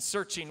seeking,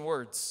 searching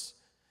words.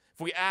 If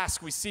we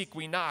ask, we seek,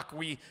 we knock,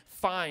 we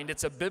find.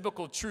 It's a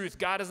biblical truth.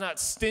 God is not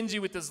stingy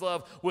with his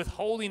love,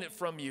 withholding it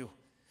from you.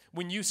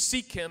 When you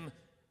seek him,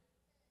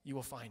 you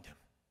will find him.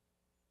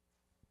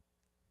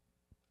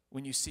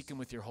 When you seek him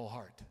with your whole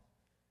heart.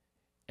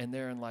 And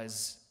therein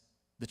lies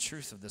the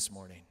truth of this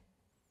morning.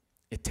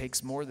 It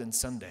takes more than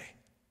Sunday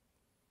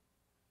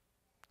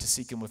to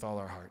seek him with all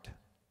our heart.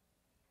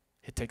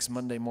 It takes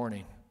Monday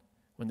morning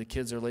when the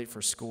kids are late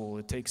for school.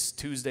 It takes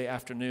Tuesday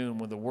afternoon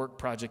when the work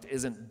project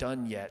isn't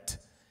done yet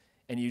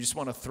and you just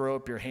want to throw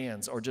up your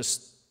hands or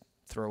just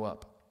throw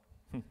up.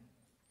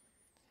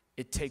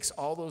 It takes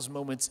all those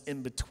moments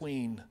in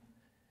between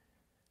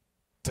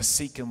to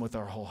seek him with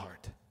our whole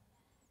heart.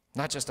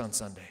 Not just on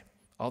Sunday,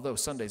 although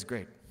Sunday's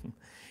great.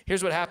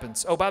 Here's what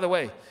happens. Oh, by the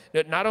way,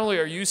 that not only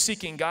are you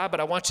seeking God, but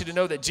I want you to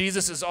know that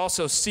Jesus is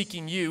also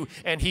seeking you,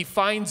 and he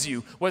finds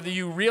you. Whether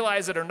you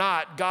realize it or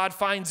not, God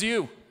finds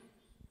you.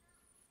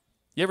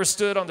 You ever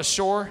stood on the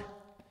shore?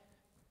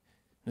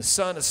 The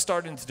sun is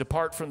starting to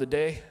depart from the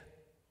day.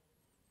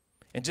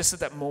 And just at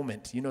that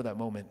moment, you know that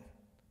moment,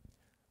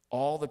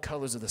 all the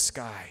colors of the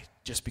sky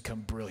just become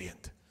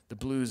brilliant. The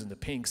blues and the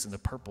pinks and the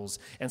purples.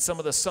 And some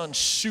of the sun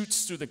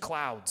shoots through the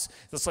clouds.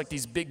 It's like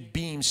these big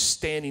beams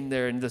standing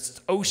there, and the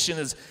ocean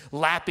is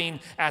lapping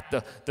at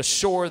the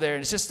shore there.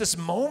 And it's just this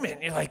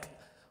moment. You're like,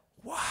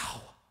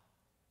 wow.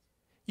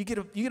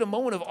 You get a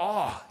moment of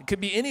awe. It could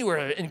be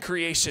anywhere in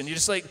creation. You're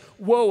just like,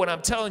 whoa, and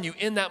I'm telling you,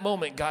 in that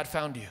moment, God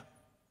found you.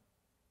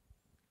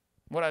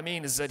 What I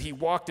mean is that he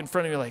walked in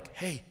front of you like,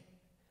 hey,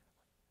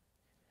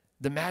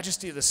 the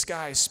majesty of the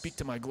skies speak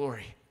to my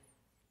glory.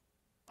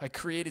 I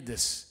created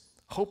this,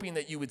 hoping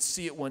that you would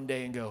see it one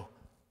day and go,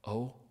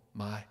 oh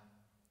my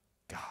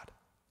God.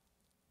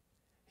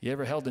 You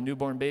ever held a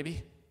newborn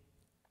baby?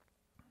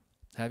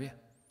 Have you?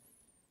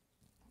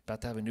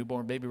 About to have a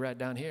newborn baby right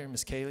down here,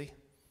 Miss Kaylee.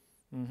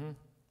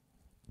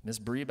 Miss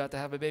Bree about to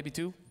have a baby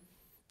too?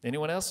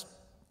 Anyone else?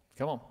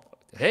 Come on.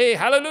 Hey,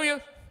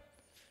 hallelujah.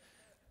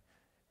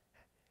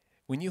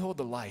 When you hold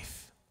the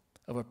life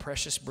of a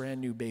precious brand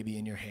new baby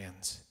in your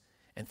hands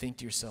and think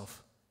to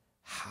yourself,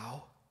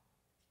 how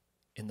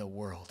in the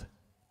world?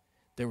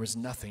 There was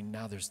nothing,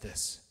 now there's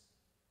this.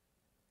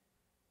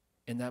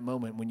 In that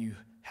moment when you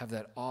have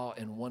that awe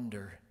and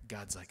wonder,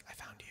 God's like, I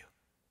found you.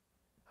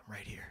 I'm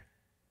right here.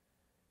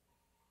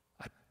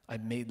 I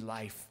made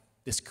life,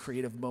 this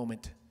creative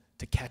moment,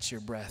 to catch your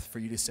breath for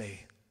you to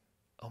say,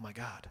 oh my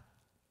God.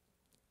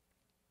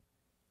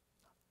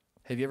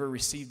 Have you ever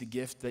received a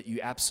gift that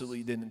you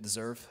absolutely didn't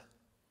deserve?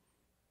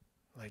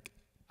 Like,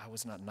 I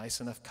was not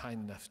nice enough,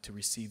 kind enough to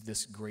receive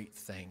this great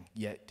thing,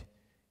 yet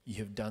you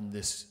have done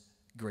this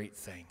great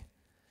thing.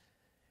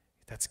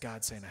 That's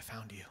God saying, I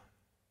found you.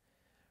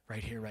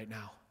 Right here, right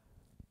now.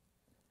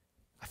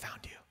 I found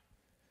you.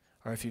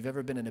 Or if you've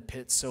ever been in a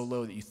pit so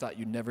low that you thought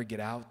you'd never get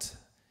out,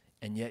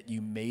 and yet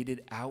you made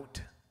it out,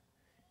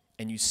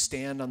 and you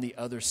stand on the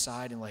other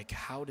side and like,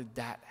 how did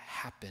that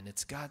happen?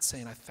 It's God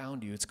saying, I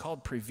found you. It's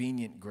called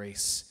prevenient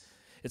grace.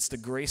 It's the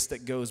grace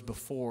that goes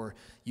before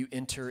you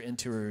enter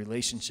into a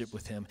relationship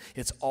with him.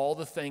 It's all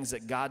the things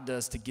that God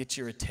does to get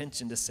your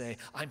attention to say,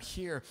 I'm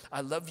here.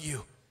 I love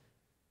you.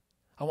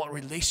 I want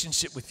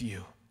relationship with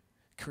you.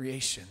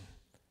 Creation,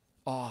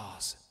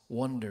 awes,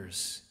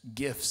 wonders,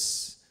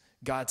 gifts,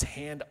 God's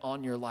hand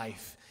on your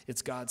life.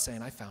 It's God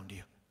saying, I found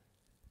you.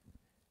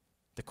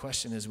 The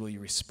question is, will you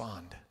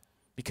respond?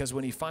 Because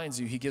when he finds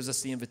you, he gives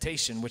us the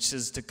invitation, which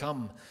is to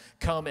come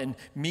and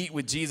meet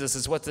with Jesus.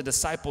 Is what the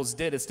disciples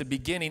did. It's the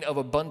beginning of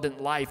abundant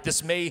life.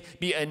 This may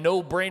be a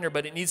no-brainer,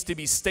 but it needs to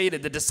be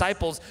stated. The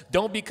disciples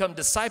don't become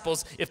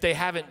disciples if they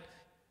haven't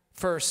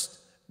first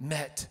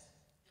met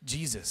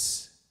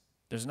Jesus.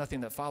 There's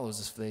nothing that follows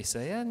if they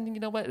say, and you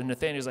know what? And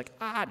Nathanael's like,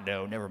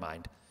 no, never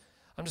mind.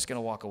 I'm just going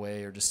to walk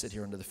away or just sit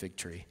here under the fig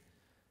tree.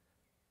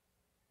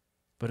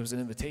 But it was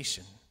an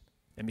invitation.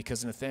 And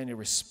because Nathanael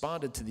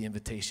responded to the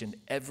invitation,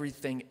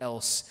 everything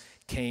else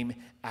came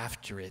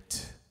after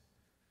it.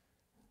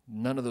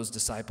 None of those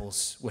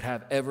disciples would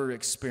have ever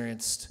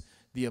experienced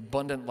the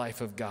abundant life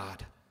of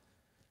God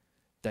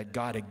that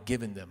God had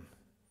given them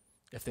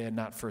if they had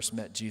not first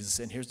met Jesus.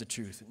 And here's the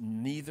truth,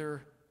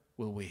 neither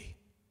will we.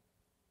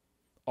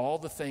 All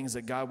the things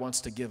that God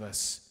wants to give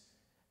us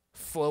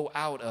flow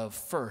out of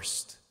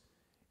first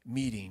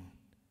meeting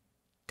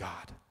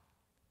God,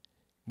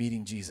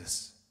 meeting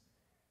Jesus,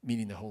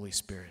 meeting the Holy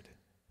Spirit.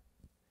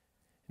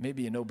 It may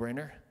be a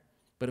no-brainer,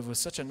 but if it was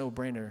such a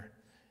no-brainer,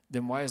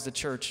 then why does the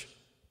church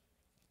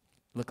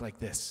look like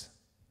this?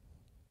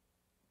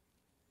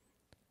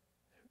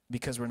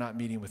 Because we're not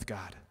meeting with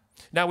God.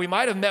 Now, we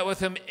might have met with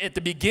him at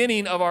the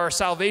beginning of our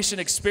salvation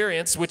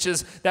experience, which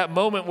is that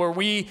moment where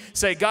we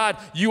say, God,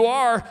 you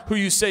are who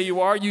you say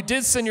you are. You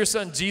did send your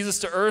son Jesus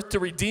to earth to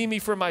redeem me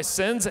from my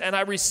sins, and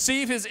I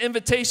receive his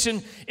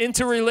invitation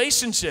into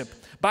relationship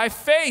by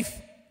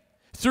faith.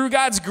 Through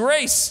God's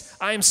grace,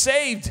 I am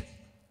saved.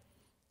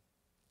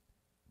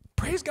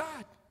 Praise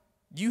God.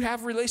 You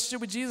have a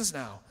relationship with Jesus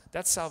now.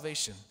 That's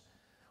salvation.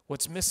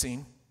 What's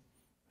missing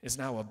is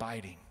now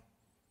abiding,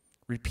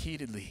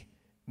 repeatedly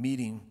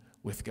meeting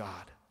with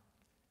God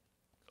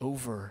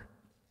over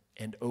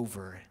and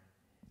over.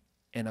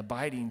 And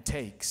abiding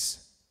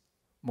takes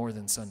more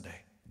than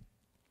Sunday.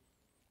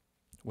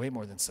 Way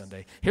more than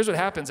Sunday. Here's what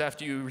happens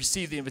after you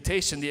receive the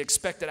invitation. The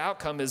expected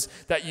outcome is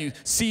that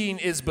seeing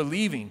is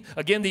believing.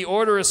 Again, the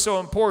order is so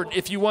important.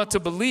 If you want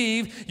to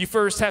believe, you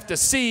first have to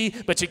see,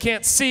 but you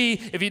can't see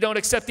if you don't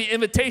accept the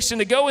invitation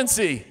to go and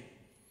see,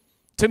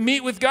 to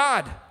meet with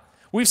God.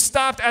 We've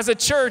stopped as a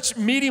church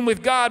meeting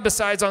with God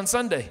besides on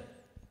Sunday,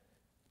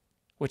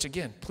 which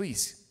again,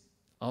 please,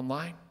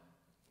 online,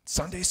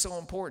 Sunday's so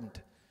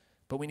important,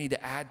 but we need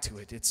to add to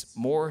it. It's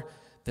more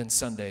than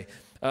Sunday.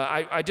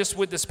 I just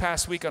went this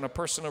past week on a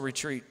personal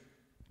retreat.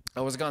 I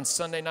was gone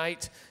Sunday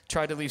night,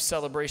 tried to leave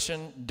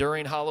celebration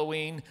during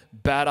Halloween.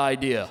 Bad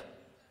idea.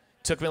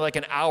 Took me like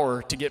an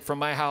hour to get from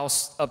my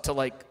house up to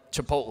like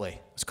Chipotle.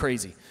 It was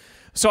crazy.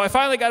 So I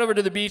finally got over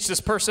to the beach.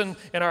 This person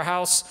in our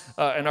house,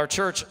 in our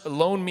church,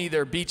 loaned me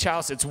their beach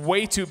house. It's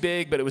way too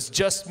big, but it was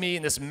just me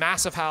in this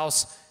massive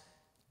house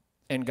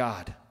and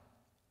God.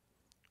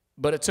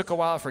 But it took a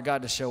while for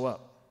God to show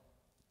up.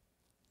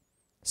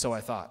 So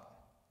I thought.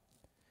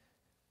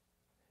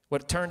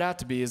 What it turned out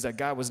to be is that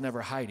God was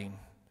never hiding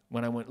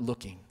when I went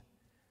looking.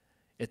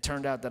 It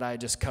turned out that I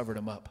had just covered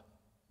him up.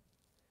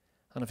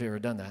 I don't know if you've ever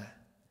done that.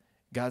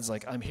 God's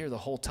like, I'm here the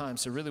whole time.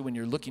 So really when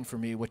you're looking for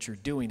me, what you're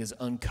doing is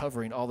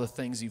uncovering all the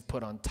things you've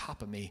put on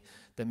top of me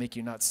that make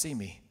you not see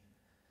me.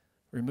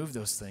 Remove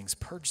those things,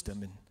 purge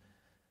them, and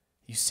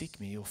you seek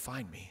me, you'll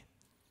find me.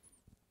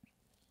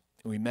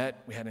 And we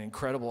met, we had an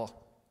incredible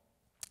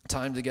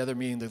time together,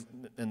 me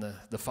and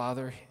the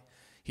Father.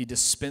 He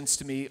dispensed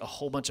to me a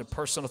whole bunch of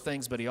personal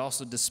things, but he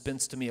also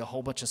dispensed to me a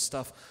whole bunch of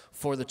stuff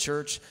for the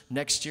church.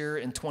 Next year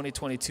in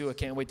 2022, I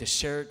can't wait to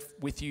share it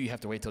with you. You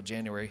have to wait till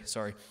January,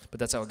 sorry, but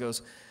that's how it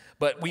goes.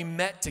 But we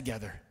met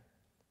together,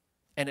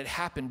 and it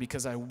happened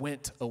because I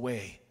went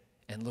away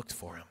and looked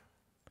for him.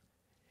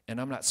 And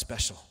I'm not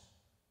special.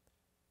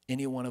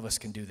 Any one of us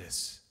can do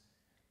this,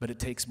 but it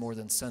takes more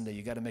than Sunday.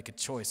 You got to make a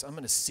choice. I'm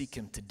going to seek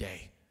him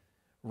today,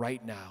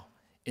 right now,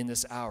 in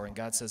this hour. And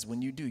God says,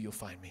 when you do, you'll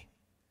find me.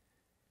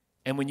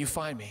 And when you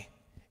find me,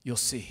 you'll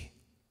see.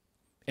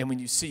 And when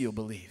you see, you'll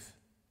believe.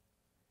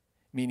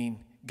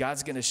 Meaning,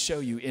 God's going to show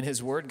you in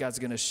his word, God's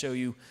going to show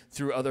you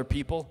through other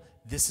people,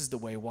 this is the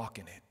way, walk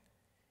in it.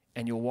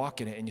 And you'll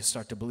walk in it and you'll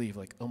start to believe,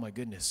 like, oh my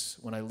goodness,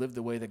 when I live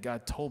the way that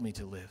God told me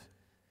to live,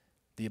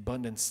 the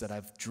abundance that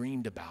I've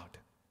dreamed about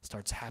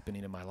starts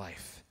happening in my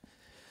life.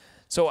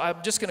 So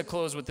I'm just going to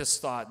close with this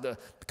thought. The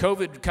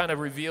COVID kind of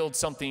revealed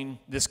something,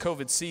 this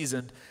COVID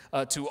season,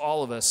 to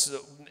all of us.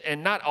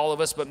 And not all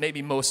of us, but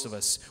maybe most of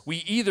us. We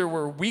either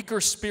were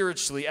weaker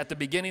spiritually at the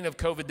beginning of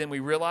COVID than we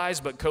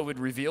realized, but COVID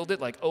revealed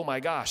it, like, oh my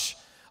gosh,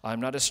 I'm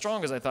not as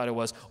strong as I thought I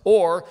was.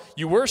 Or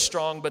you were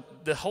strong,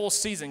 but the whole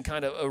season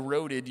kind of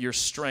eroded your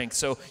strength.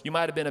 So you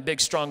might have been a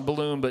big, strong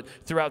balloon, but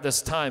throughout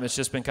this time, it's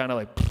just been kind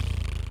of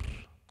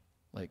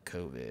like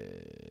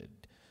COVID,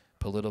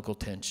 political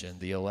tension,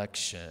 the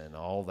election,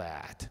 all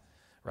that,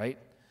 right?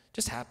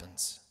 Just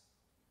happens.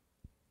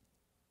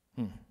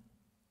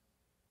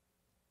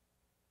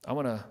 I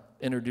want to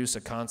introduce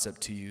a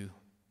concept to you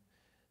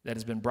that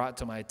has been brought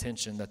to my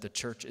attention that the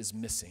church is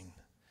missing.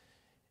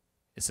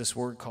 It's this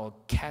word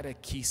called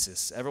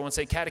catechesis. Everyone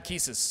say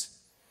catechesis.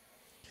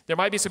 There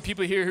might be some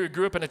people here who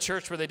grew up in a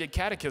church where they did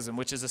catechism,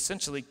 which is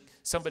essentially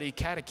somebody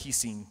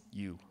catechizing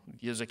you.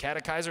 There's a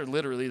catechizer,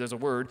 literally, there's a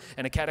word,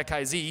 and a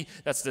catechizee,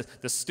 that's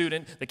the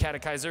student, the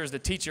catechizer is the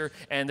teacher,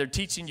 and they're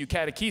teaching you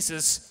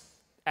catechesis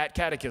at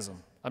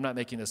catechism. I'm not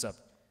making this up.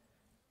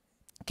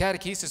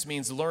 Catechesis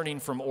means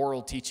learning from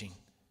oral teaching.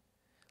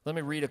 Let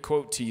me read a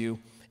quote to you,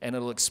 and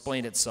it'll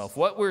explain itself.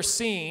 What we're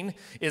seeing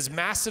is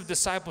massive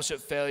discipleship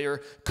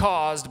failure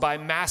caused by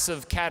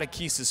massive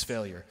catechesis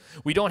failure.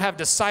 We don't have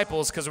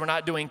disciples because we're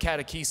not doing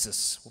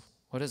catechesis.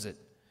 What is it?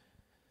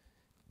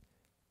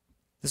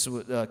 This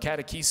is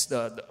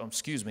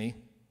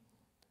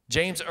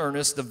James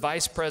Ernest, the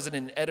vice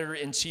president and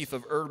editor-in-chief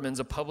of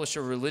Erdman's, a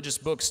publisher of religious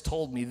books,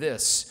 told me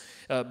this.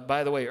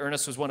 By the way,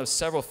 Ernest was one of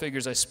several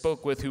figures I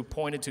spoke with who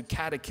pointed to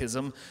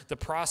catechism, the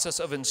process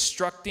of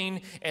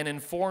instructing and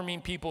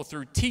informing people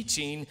through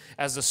teaching,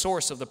 as the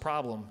source of the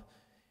problem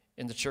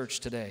in the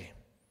church today.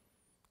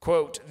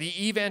 Quote,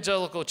 the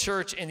evangelical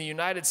church in the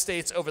United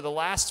States over the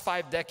last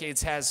 5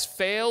 decades has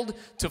failed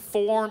to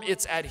form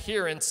its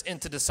adherents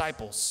into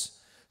disciples.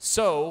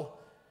 So,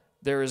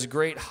 there is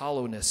great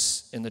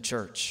hollowness in the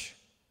church.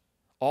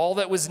 All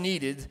that was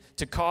needed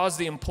to cause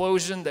the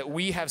implosion that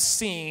we have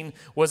seen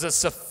was a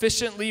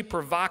sufficiently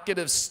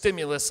provocative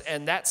stimulus,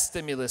 and that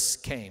stimulus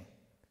came.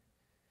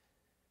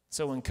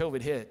 So when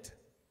COVID hit,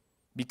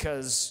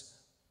 because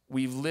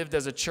we've lived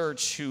as a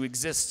church who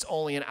exists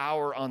only an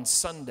hour on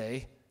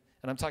Sunday,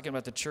 and I'm talking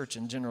about the church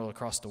in general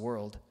across the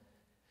world,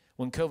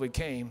 when COVID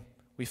came,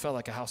 we felt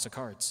like a house of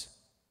cards.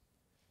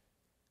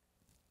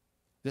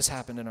 This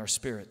happened in our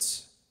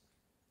spirits.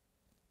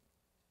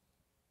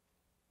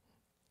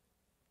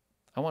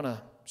 I want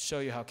to show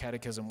you how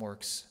catechism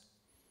works.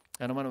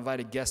 And I'm going to invite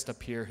a guest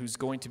up here who's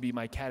going to be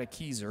my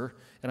catechizer,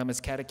 and I'm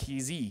his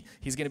catechizee.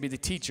 He's going to be the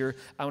teacher.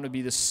 I'm going to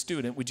be the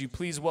student. Would you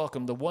please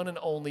welcome the one and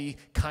only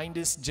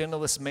kindest,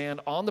 gentlest man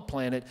on the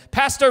planet,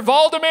 Pastor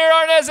Valdemir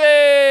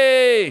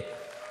Arnese.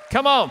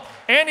 Come on.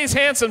 And he's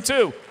handsome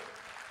too.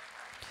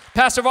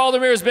 Pastor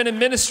Valdemir has been in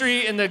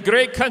ministry in the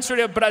great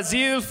country of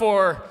Brazil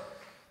for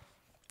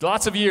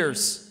lots of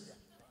years.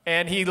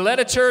 And he led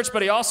a church,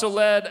 but he also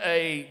led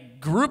a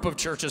group of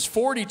churches,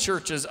 40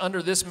 churches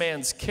under this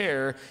man's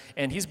care,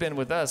 and he's been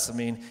with us. I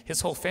mean, his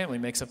whole family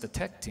makes up the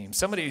tech team.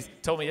 Somebody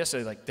told me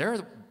yesterday, like,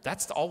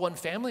 that's all one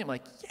family? I'm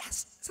like,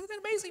 yes, isn't that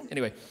amazing?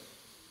 Anyway,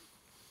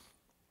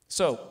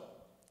 so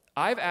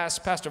I've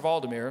asked Pastor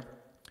Valdemir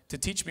to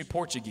teach me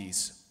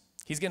Portuguese.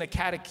 He's going to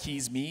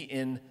catechize me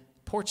in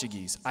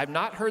Portuguese. I've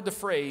not heard the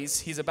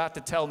phrase he's about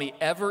to tell me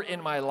ever in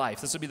my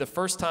life. This will be the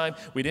first time.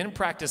 We didn't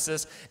practice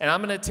this, and I'm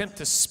going to attempt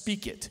to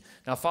speak it.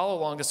 Now follow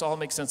along. This all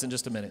makes sense in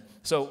just a minute.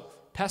 So,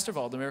 Pastor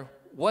Valdemir,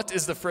 what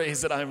is the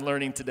phrase that I'm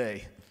learning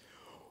today?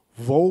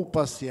 Vou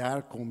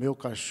passear com meu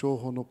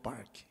cachorro no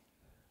parque.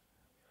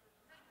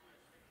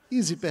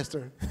 Easy,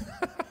 Pastor.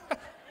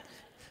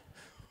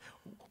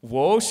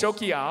 Vou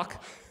choquear.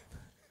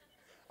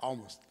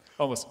 Almost.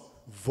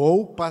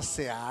 Vou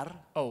passear.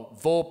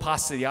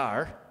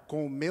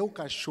 Com meu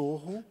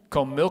cachorro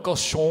Com meu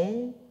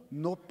cachorro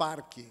no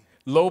parque.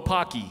 no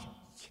parque.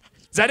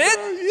 Is that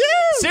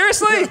it?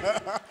 Seriously?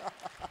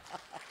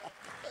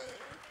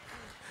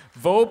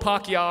 Vou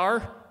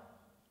passear,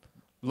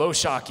 lo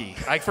shaki.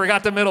 I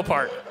forgot the middle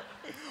part.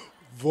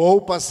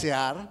 Vou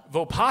passear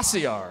Vou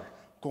passear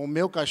com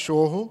meu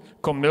cachorro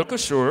com meu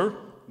cachorro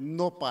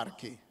no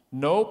parque.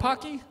 no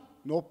paki.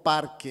 No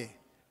parque.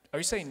 Are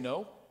you saying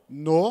no?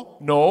 No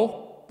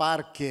No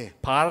parque.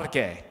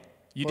 parque.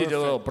 You did a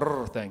Perfect. little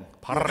brr thing.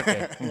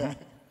 Parque. Mhm.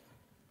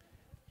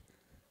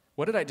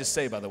 What did I just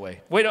say, by the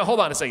way? Wait, no, hold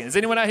on a second. Does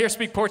anyone out here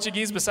speak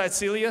Portuguese besides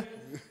Celia?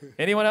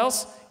 Anyone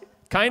else?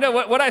 Kinda?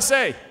 What'd I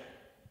say?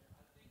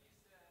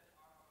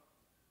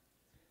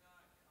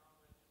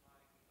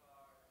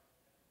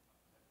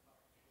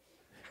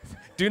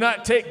 Do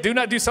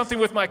not do something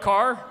with my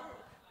car?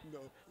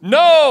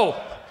 No!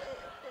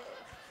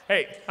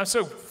 Hey, I'm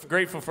so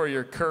grateful for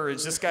your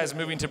courage. This guy's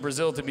moving to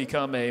Brazil to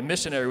become a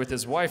missionary with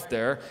his wife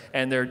there,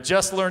 and they're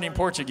just learning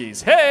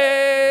Portuguese.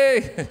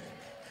 Hey!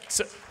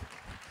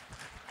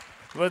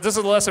 Well, this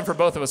is a lesson for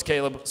both of us,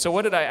 Caleb. So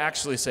what did I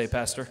actually say,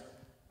 Pastor?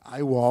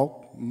 I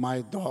walk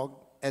my dog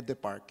at the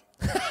park.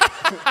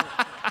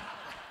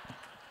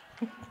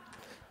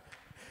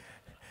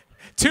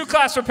 2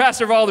 claps for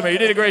Pastor Valdemar. You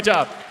did a great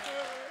job.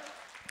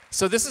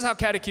 So this is how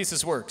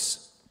catechesis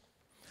works.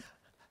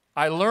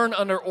 I learn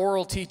under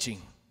oral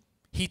teaching.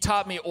 He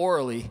taught me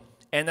orally,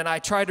 and then I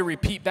try to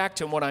repeat back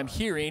to him what I'm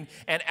hearing,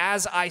 and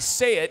as I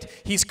say it,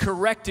 he's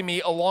correcting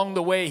me along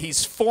the way.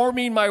 He's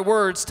forming my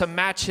words to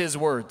match his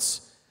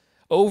words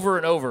over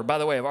and over. By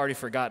the way, I've already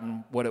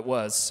forgotten what it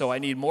was, so I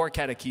need more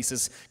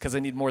catechesis because I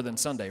need more than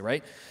Sunday,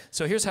 right?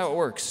 So here's how it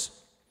works.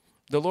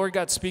 The Lord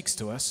God speaks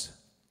to us,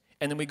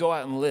 and then we go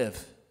out and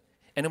live.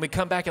 And then we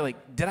come back and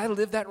like, did I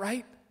live that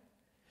right?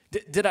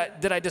 Did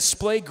I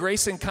display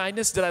grace and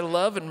kindness? Did I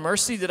love and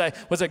mercy?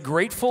 Was I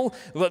grateful?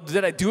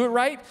 Did I do it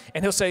right?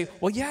 And he'll say,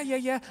 well,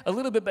 yeah, a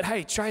little bit, but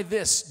hey, try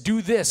this,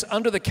 do this,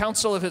 under the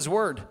counsel of his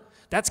word.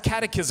 That's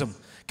catechism.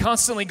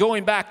 Constantly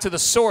going back to the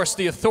source,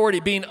 the authority,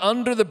 being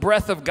under the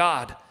breath of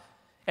God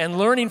and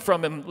learning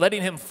from him,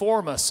 letting him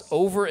form us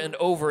over and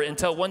over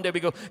until one day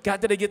we go,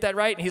 God, did I get that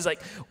right? And he's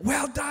like,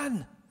 well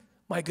done,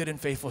 my good and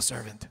faithful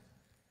servant.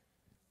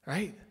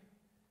 Right?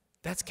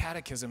 That's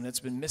catechism that's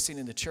been missing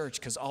in the church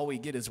because all we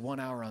get is 1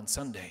 hour on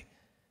Sunday.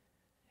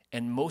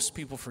 And most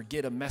people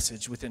forget a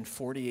message within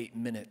 48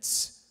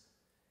 minutes.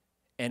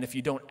 And if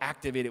you don't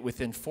activate it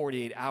within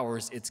 48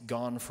 hours, it's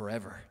gone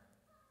forever.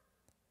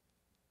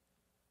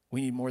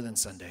 We need more than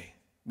Sunday,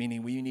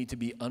 meaning we need to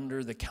be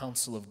under the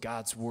counsel of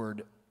God's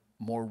word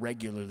more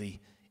regularly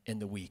in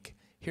the week.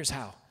 Here's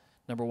how.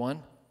 Number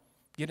 1,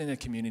 get in a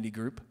community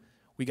group.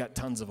 We got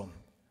tons of them.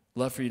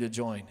 Love for you to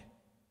join.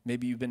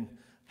 Maybe you've been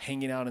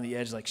hanging out on the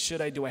edge like,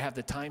 do I have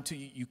the time to?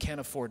 You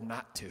can't afford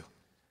not to.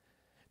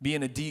 Be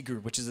in a D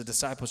group, which is a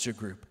discipleship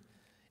group.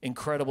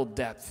 Incredible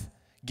depth,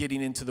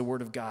 getting into the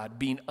word of God,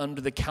 being under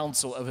the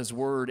counsel of his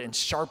word and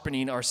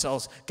sharpening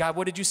ourselves. God,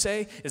 what did you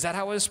say? Is that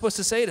how I was supposed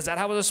to say it? Is that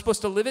how I was supposed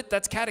to live it?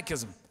 That's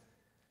catechism.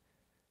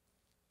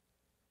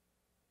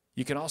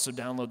 You can also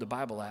download the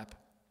Bible app,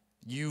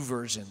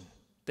 YouVersion.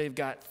 They've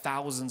got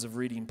thousands of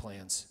reading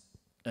plans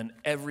on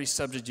every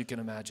subject you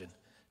can imagine.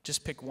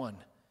 Just pick one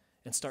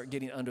and start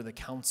getting under the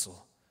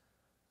counsel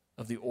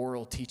of the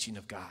oral teaching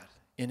of God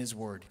in his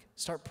word.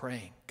 Start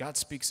praying. God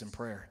speaks in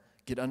prayer.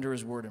 Get under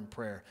his word in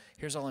prayer.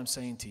 Here's all I'm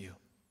saying to you.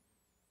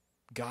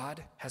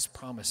 God has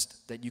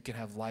promised that you can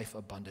have life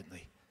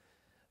abundantly,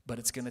 but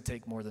it's going to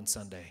take more than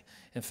Sunday.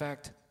 In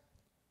fact,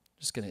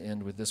 I'm just going to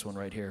end with this one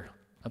right here.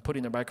 I'm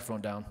putting the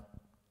microphone down.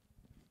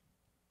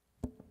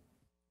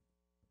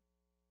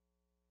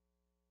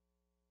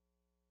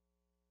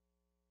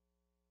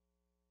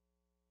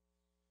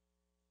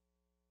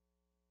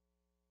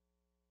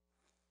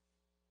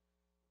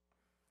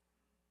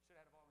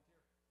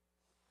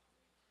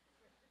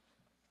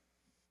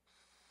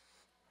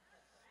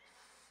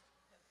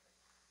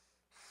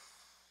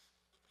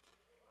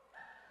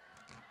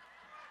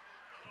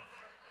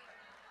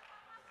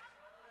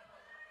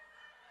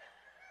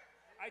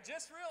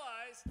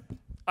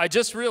 I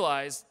just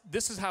realized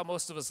this is how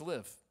most of us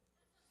live.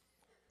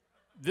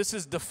 This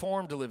is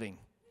deformed living.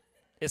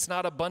 It's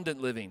not abundant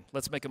living.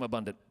 Let's make them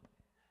abundant.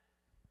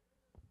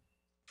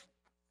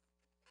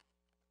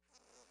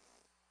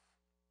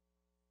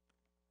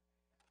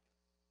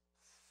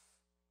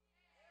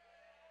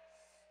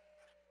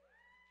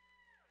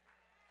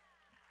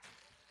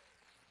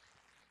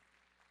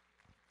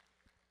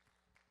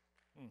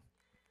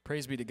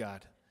 Praise be to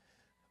God.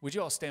 Would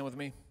you all stand with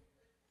me?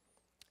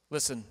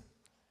 Listen,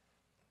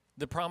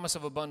 the promise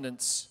of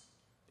abundance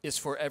is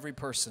for every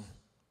person.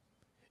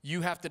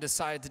 You have to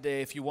decide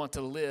today if you want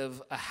to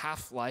live a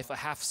half life, a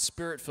half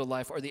spirit-filled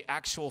life, or the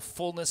actual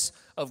fullness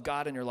of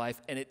God in your life,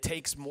 and it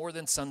takes more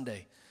than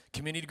Sunday.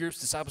 Community groups,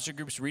 discipleship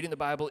groups, reading the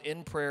Bible,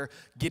 in prayer,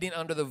 getting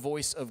under the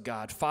voice of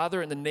God.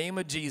 Father, in the name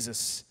of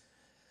Jesus,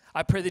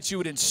 I pray that you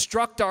would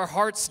instruct our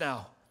hearts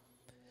now.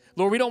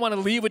 Lord, we don't want to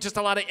leave with just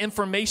a lot of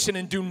information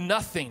and do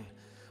nothing,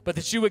 but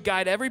that you would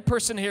guide every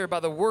person here by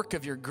the work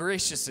of your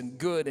gracious and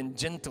good and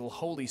gentle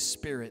Holy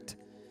Spirit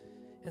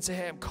and say,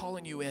 hey, I'm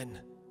calling you in.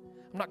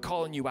 I'm not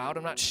calling you out.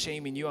 I'm not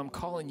shaming you. I'm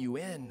calling you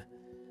in.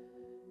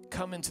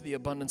 Come into the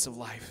abundance of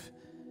life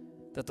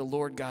that the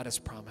Lord God has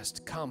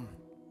promised. Come.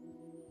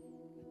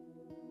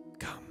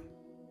 Come.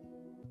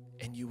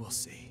 And you will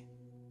see.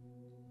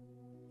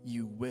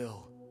 You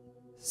will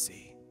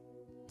see.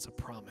 It's a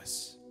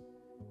promise.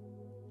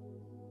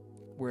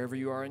 Wherever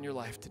you are in your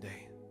life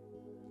today,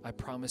 I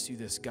promise you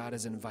this, God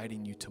is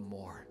inviting you to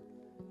more.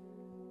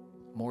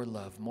 More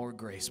love, more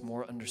grace,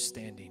 more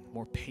understanding,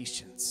 more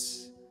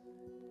patience,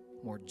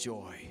 more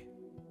joy,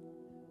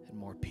 and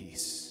more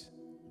peace.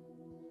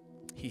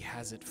 He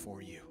has it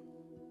for you.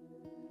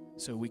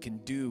 So we can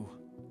do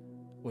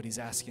what he's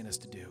asking us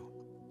to do.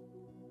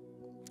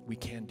 We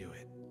can do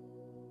it.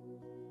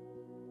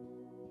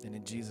 And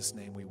in Jesus'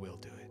 name, we will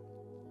do it.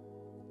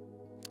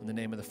 In the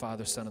name of the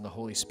Father, Son, and the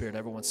Holy Spirit,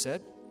 everyone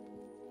said,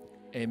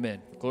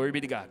 amen. Glory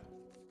be to God.